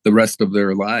the rest of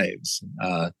their lives.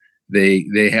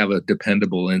 They have a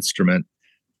dependable instrument.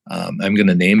 I'm going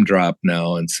to name drop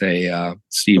now and say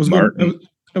Steve Martin.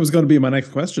 That was going to be my next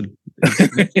question.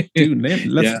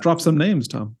 Let's drop some names,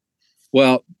 Tom.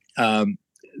 Well,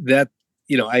 the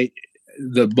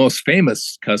most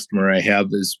famous customer I have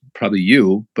is probably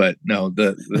you, but no,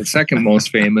 the second most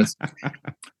famous.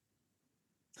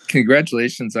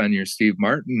 Congratulations on your Steve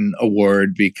Martin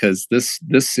award, because this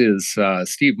is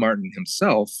Steve Martin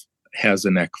himself has a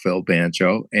Nechville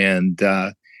banjo, and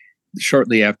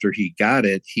shortly after he got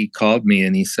it, he called me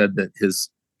and he said that his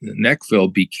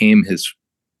Nechville became his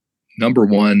number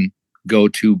one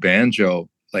go-to banjo.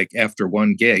 Like after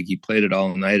one gig, he played it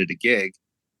all night at a gig,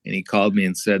 and he called me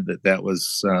and said that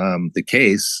was the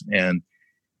case, and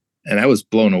I was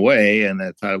blown away, and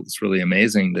I thought it was really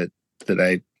amazing that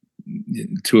I,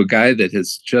 to a guy that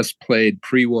has just played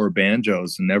pre-war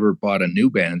banjos and never bought a new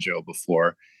banjo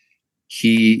before,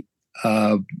 he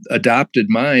adopted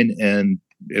mine, and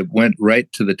it went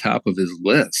right to the top of his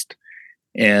list.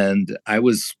 And I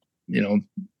was,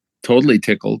 totally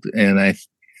tickled. And I,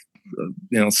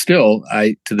 still,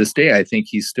 to this day, I think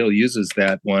he still uses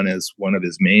that one as one of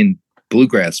his main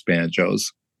bluegrass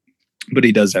banjos, but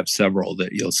he does have several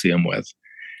that you'll see him with.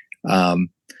 I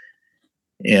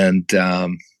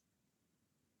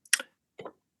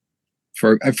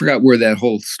forgot where that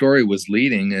whole story was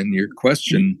leading, and your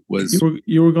question was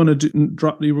you were going to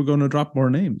drop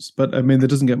more names, but I mean that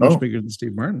doesn't get much bigger than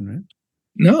Steve Martin, right?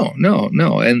 No,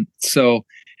 and so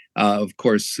of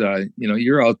course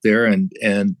you're out there and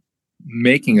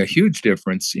making a huge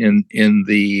difference in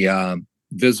the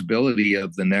visibility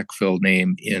of the Nechville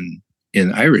name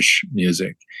in Irish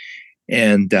music,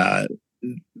 and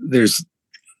there's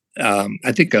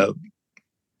I think a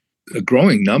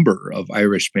growing number of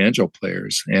Irish banjo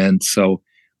players. And so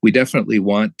we definitely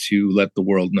want to let the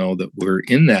world know that we're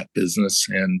in that business,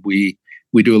 and we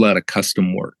do a lot of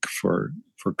custom work for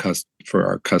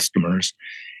our customers.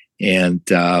 And,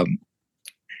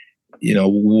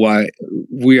 why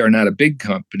we are not a big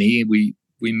company. We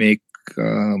make,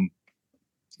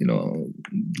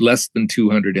 less than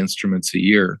 200 instruments a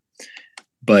year,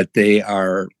 but they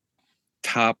are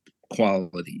top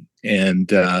quality,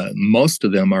 and most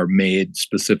of them are made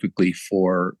specifically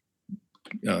for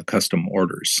custom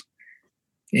orders.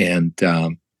 And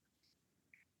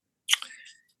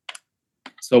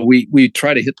so we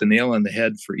try to hit the nail on the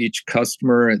head for each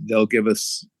customer. They'll give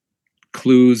us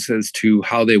clues as to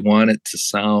how they want it to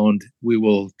sound. We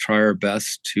will try our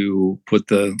best to put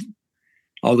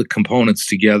all the components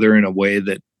together in a way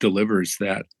that delivers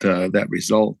that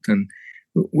result. And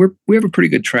we have a pretty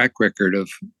good track record of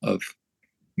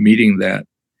meeting that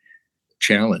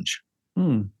challenge.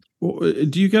 Well,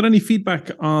 do you get any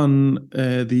feedback on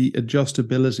the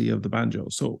adjustability of the banjo?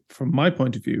 So from my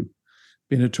point of view,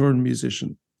 being a touring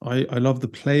musician, I love the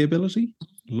playability,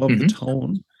 love the Mhm.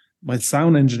 tone. My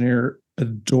sound engineer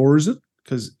adores it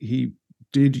because he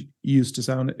did used to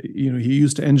sound, he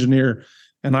used to engineer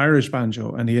an Irish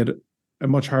banjo, and he had a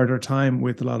much harder time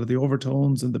with a lot of the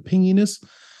overtones and the pinginess.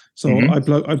 So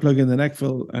Mhm. I plug in the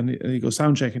Nechville, and he goes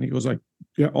sound check, and he goes like,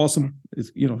 yeah, awesome.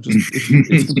 It's,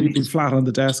 it's completely flat on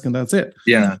the desk, and that's it.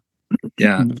 Yeah.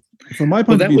 Yeah. From my Well,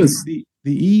 point of that view, was, the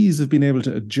ease of being able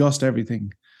to adjust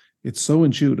everything, it's so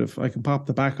intuitive. I can pop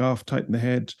the back off, tighten the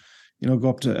head, go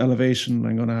up to elevation.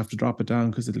 I'm going to have to drop it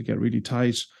down because it'll get really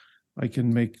tight. I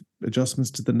can make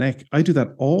adjustments to the neck. I do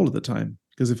that all of the time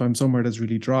because if I'm somewhere that's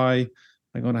really dry,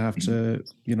 I'm going to have to,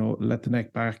 let the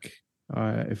neck back.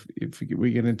 If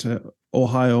we get into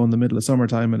Ohio in the middle of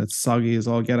summertime and it's soggy as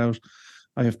all get out,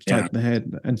 I have to yeah. tighten the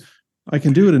head, and I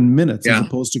can do it in minutes as Yeah.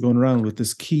 opposed to going around with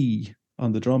this key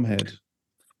on the drum head.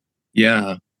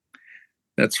 Yeah.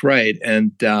 That's right.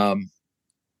 And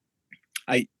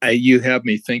you have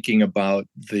me thinking about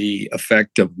the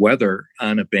effect of weather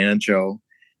on a banjo,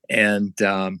 and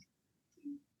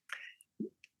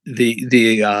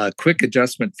the quick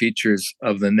adjustment features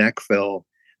of the Nechville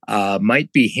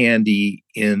might be handy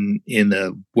in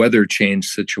a weather change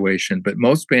situation, but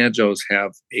most banjos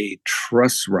have a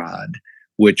truss rod,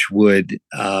 which would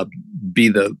be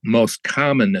the most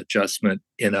common adjustment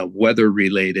in a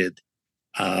weather-related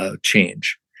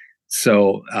change.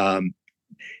 So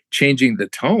changing the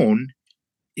tone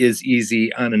is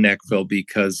easy on a Nechville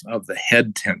because of the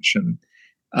head tension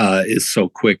is so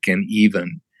quick and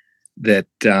even that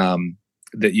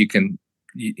that you can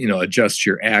adjust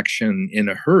your action in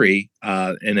a hurry.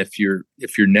 And if your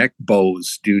neck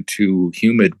bows due to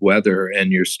humid weather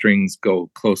and your strings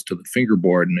go close to the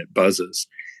fingerboard and it buzzes,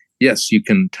 yes, you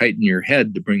can tighten your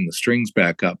head to bring the strings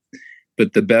back up.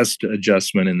 But the best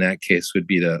adjustment in that case would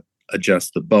be to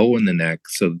adjust the bow in the neck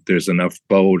so that there's enough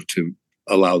bow to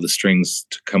allow the strings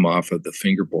to come off of the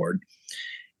fingerboard.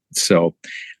 So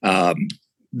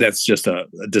that's just a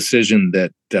decision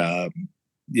that,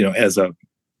 as a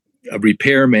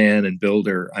repairman and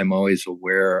builder, I'm always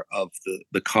aware of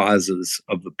the causes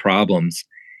of the problems.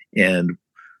 And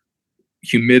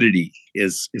humidity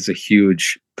is a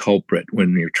huge culprit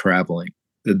when you're traveling.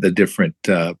 The different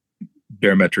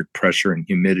barometric pressure and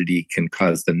humidity can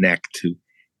cause the neck to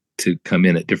come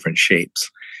in at different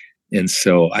shapes. And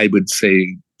so I would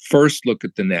say first look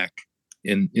at the neck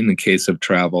in the case of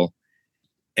travel,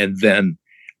 and then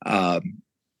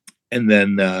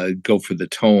go for the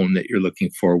tone that you're looking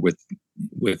for with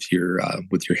your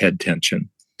head tension.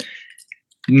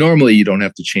 Normally, you don't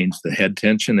have to change the head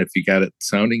tension if you got it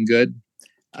sounding good,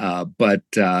 but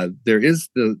there is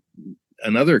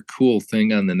another cool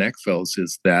thing on the Nechvilles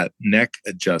is that neck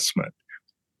adjustment.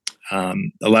 A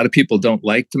lot of people don't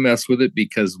like to mess with it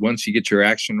because once you get your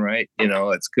action right,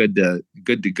 it's good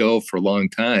to go for a long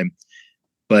time.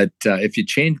 But if you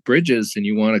change bridges and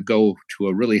you want to go to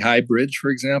a really high bridge, for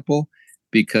example,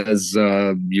 because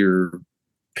your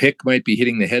pick might be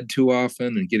hitting the head too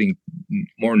often and getting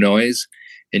more noise,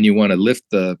 and you want to lift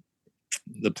the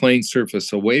playing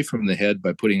surface away from the head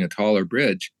by putting a taller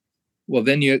bridge, well,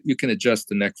 then you can adjust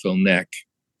the Nechville neck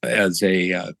as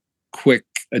a quick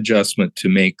adjustment to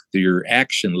make your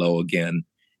action low again.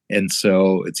 And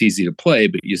so it's easy to play,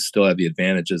 but you still have the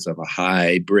advantages of a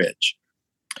high bridge.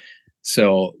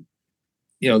 So,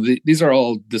 these are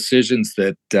all decisions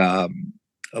that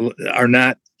are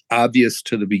not obvious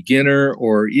to the beginner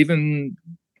or even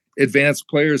advanced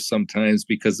players sometimes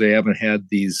because they haven't had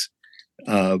these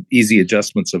easy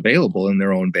adjustments available in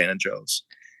their own banjos.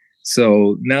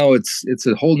 So now it's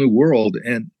a whole new world.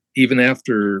 And even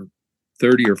after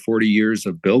 30 or 40 years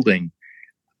of building,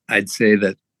 I'd say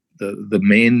that the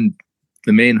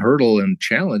main hurdle and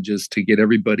challenge is to get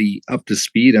everybody up to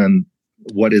speed on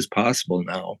what is possible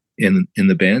now in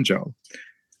the banjo.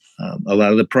 A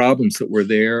lot of the problems that were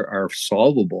there are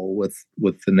solvable with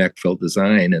the Nechville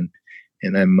design,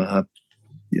 and I'm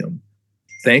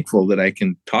thankful that I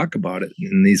can talk about it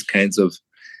in these kinds of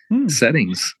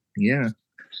settings. Yeah.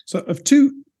 So I have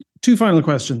two final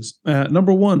questions.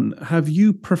 Number one, have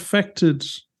you perfected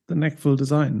the Nechville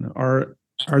design, or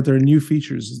are there new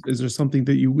features? Is there something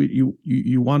that you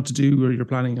want to do or you're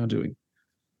planning on doing?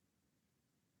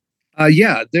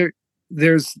 Yeah,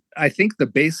 there's. I think the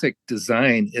basic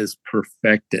design is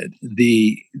perfected.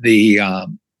 The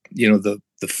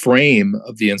frame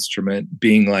of the instrument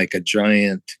being like a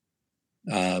giant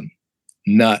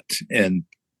nut, and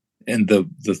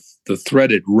the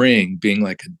threaded ring being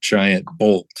like a giant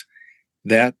bolt.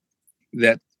 That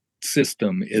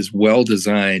system is well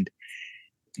designed.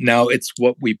 Now it's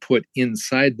what we put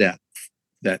inside that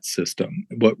system,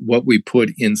 what we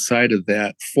put inside of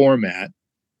that format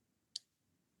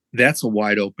that's a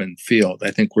wide open field.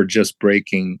 I think we're just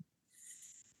breaking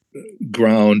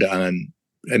ground on.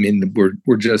 I mean,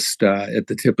 we're just at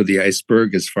the tip of the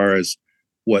iceberg as far as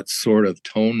what sort of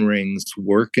tone rings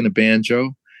work in a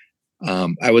banjo.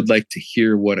 I would like to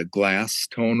hear what a glass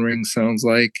tone ring sounds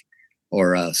like,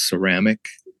 or a ceramic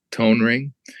tone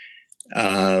ring.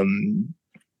 And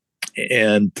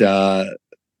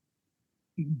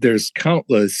there's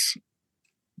countless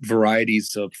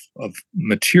varieties of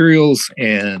materials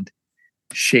and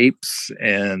shapes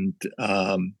and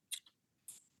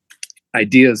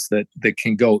ideas that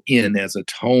can go in as a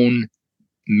tone,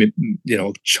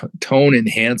 tone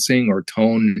enhancing or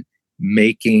tone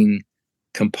making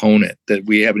component that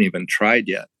we haven't even tried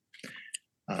yet.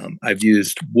 I've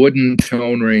used wooden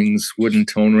tone rings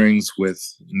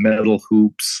with metal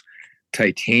hoops,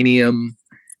 titanium.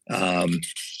 I've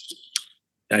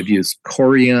used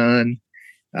Corian,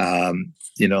 and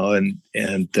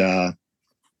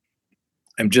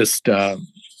I'm just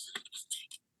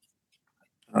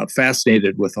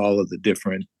fascinated with all of the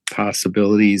different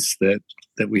possibilities that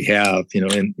we have,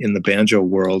 in the banjo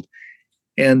world.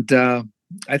 And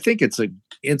I think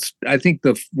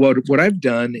what I've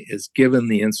done is given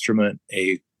the instrument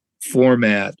a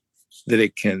format that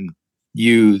it can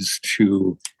use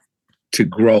to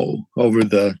grow over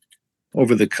the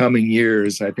coming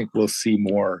years. I think we'll see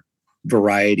more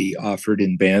variety offered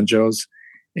in banjos,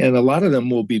 and a lot of them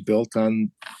will be built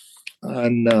on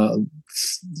the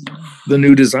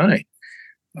new design.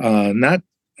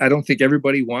 I don't think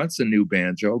everybody wants a new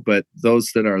banjo, but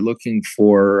those that are looking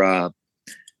for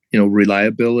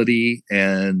reliability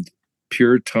and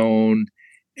pure tone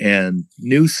and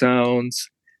new sounds,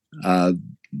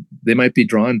 they might be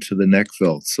drawn to the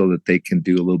Nechville so that they can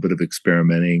do a little bit of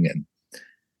experimenting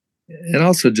and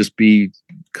also just be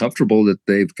comfortable that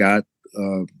they've got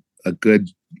a good,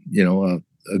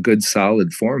 a good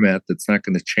solid format that's not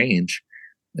going to change.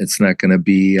 It's not going to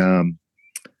be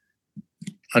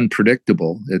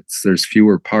unpredictable. There's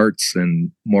fewer parts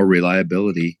and more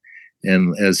reliability.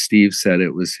 And as Steve said,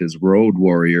 it was his road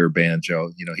warrior banjo.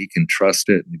 He can trust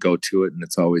it and go to it, and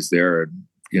it's always there,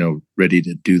 ready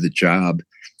to do the job.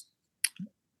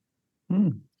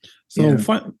 So,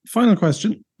 final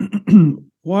question: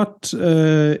 what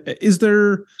is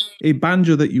there a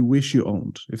banjo that you wish you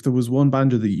owned? If there was one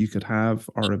banjo that you could have,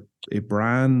 or a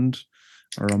brand,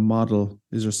 or a model,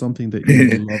 is there something that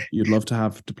you'd love to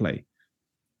have to play?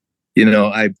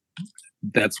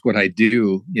 That's what I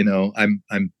do.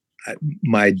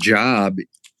 My job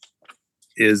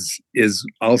is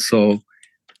also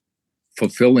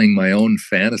fulfilling my own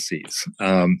fantasies.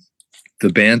 The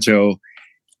banjo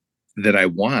that I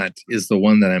want is the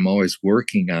one that I'm always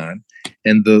working on.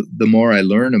 And the more I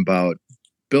learn about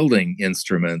building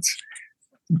instruments,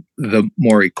 the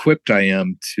more equipped I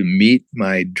am to meet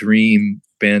my dream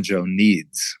banjo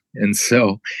needs. And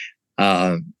so,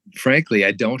 frankly,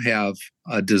 I don't have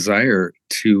a desire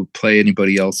to play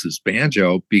anybody else's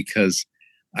banjo, because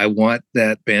I want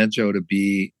that banjo to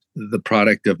be the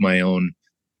product of my own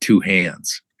two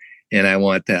hands. And I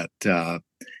want that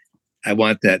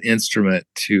instrument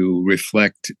to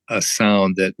reflect a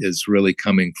sound that is really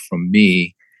coming from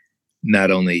me, not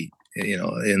only,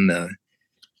 in the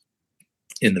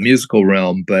musical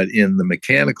realm, but in the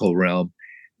mechanical realm.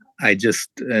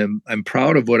 I'm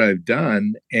proud of what I've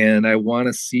done, and I want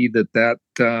to see that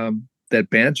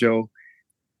banjo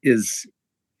is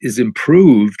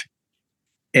improved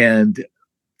and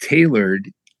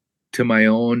tailored to my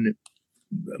own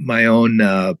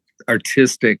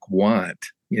artistic want.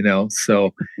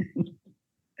 So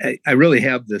I really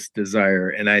have this desire,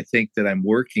 and I think that I'm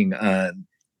working on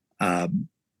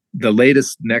the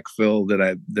latest Nechville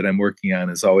that I'm working on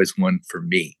is always one for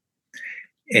me,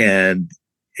 and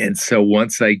so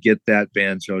once I get that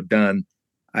banjo done,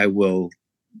 I will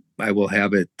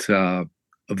have it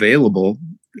available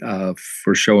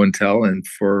for show and tell, and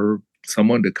for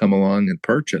someone to come along and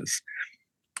purchase.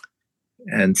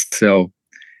 And so,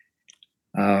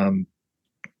 I'm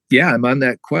on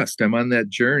that quest. I'm on that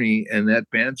journey, and that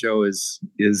banjo is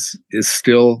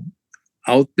still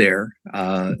out there,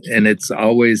 and it's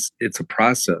a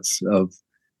process of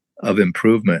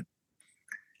improvement.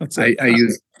 That's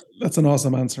an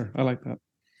awesome answer. I like that.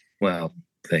 Well,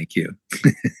 thank you.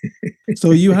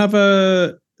 So you have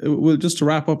just to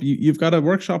wrap up, you've got a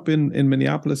workshop in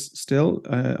Minneapolis still.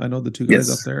 I know the two guys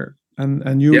up there,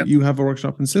 and you have a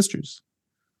workshop in Sisters.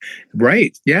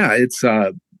 Right. Yeah.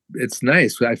 It's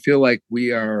nice. I feel like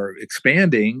we are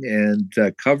expanding and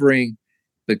covering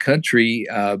the country.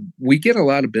 We get a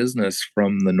lot of business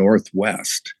from the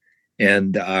Northwest,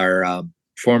 and our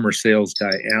former sales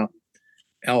guy,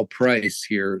 Al Price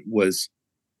here, was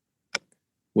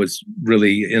was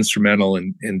really instrumental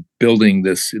in building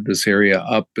this area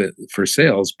up for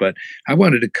sales. But I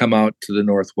wanted to come out to the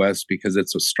Northwest because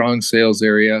it's a strong sales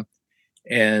area,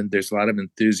 and there's a lot of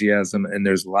enthusiasm, and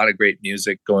there's a lot of great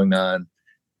music going on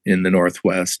in the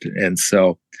Northwest. And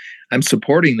so I'm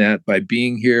supporting that by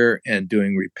being here and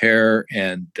doing repair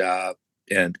and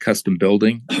custom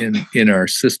building in our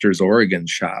Sisters Oregon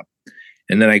shop.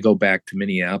 And then I go back to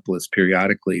Minneapolis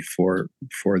periodically for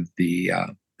the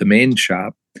main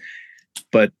shop.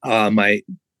 But my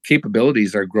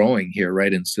capabilities are growing here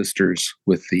right in Sisters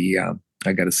with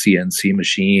I got a CNC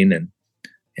machine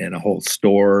and a whole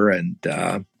store and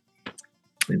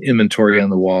an inventory on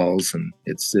the walls, and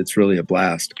it's really a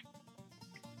blast.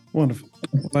 Wonderful.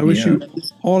 Well, I wish you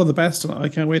all of the best, and I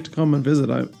can't wait to come and visit.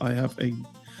 I have a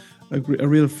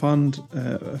real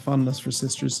fondness for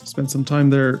Sisters. Spent some time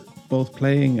there both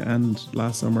playing, and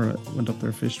last summer I went up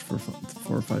there, fished for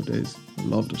 4 or 5 days. I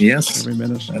loved it. Yes. Every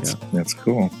minute. That's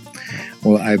cool.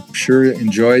 Well, I've sure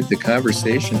enjoyed the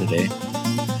conversation today.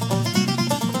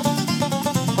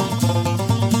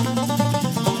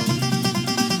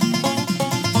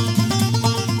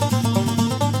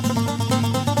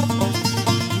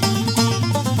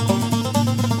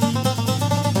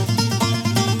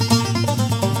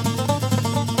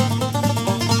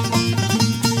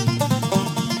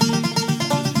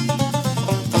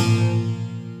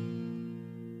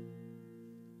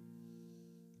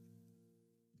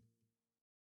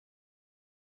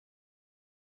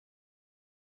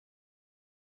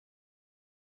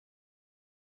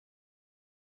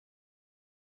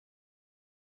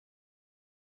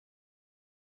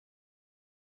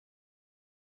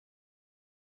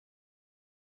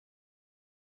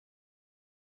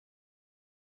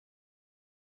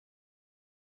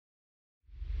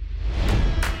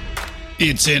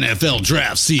 It's NFL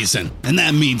draft season, and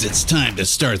that means it's time to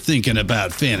start thinking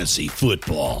about fantasy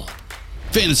football.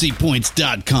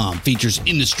 FantasyPoints.com features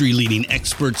industry-leading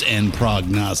experts and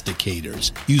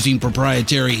prognosticators using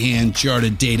proprietary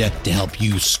hand-charted data to help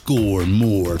you score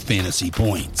more fantasy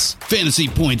points.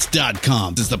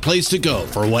 FantasyPoints.com is the place to go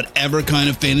for whatever kind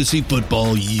of fantasy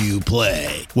football you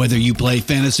play. Whether you play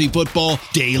fantasy football,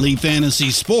 daily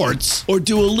fantasy sports, or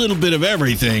do a little bit of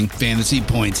everything, Fantasy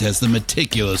Points has the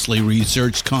meticulously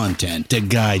researched content to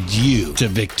guide you to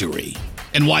victory.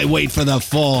 And why wait for the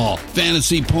fall?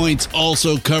 Fantasy Points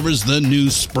also covers the new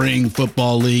spring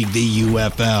football league, the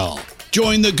UFL.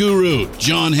 Join the guru,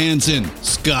 John Hansen,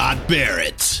 Scott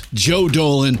Barrett, Joe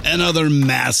Dolan, and other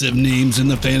massive names in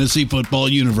the fantasy football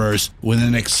universe with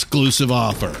an exclusive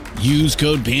offer. Use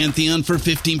code Pantheon for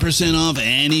 15% off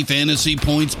any Fantasy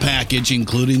Points package,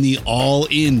 including the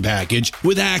all-in package,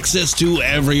 with access to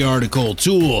every article,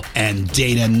 tool, and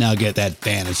data nugget that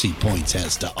Fantasy Points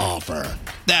has to offer.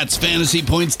 That's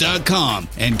FantasyPoints.com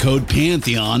and code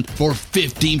Pantheon for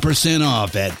 15%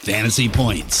 off at Fantasy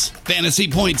Points.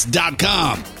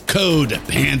 FantasyPoints.com, code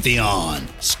Pantheon.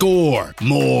 Score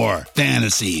more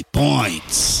fantasy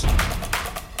points.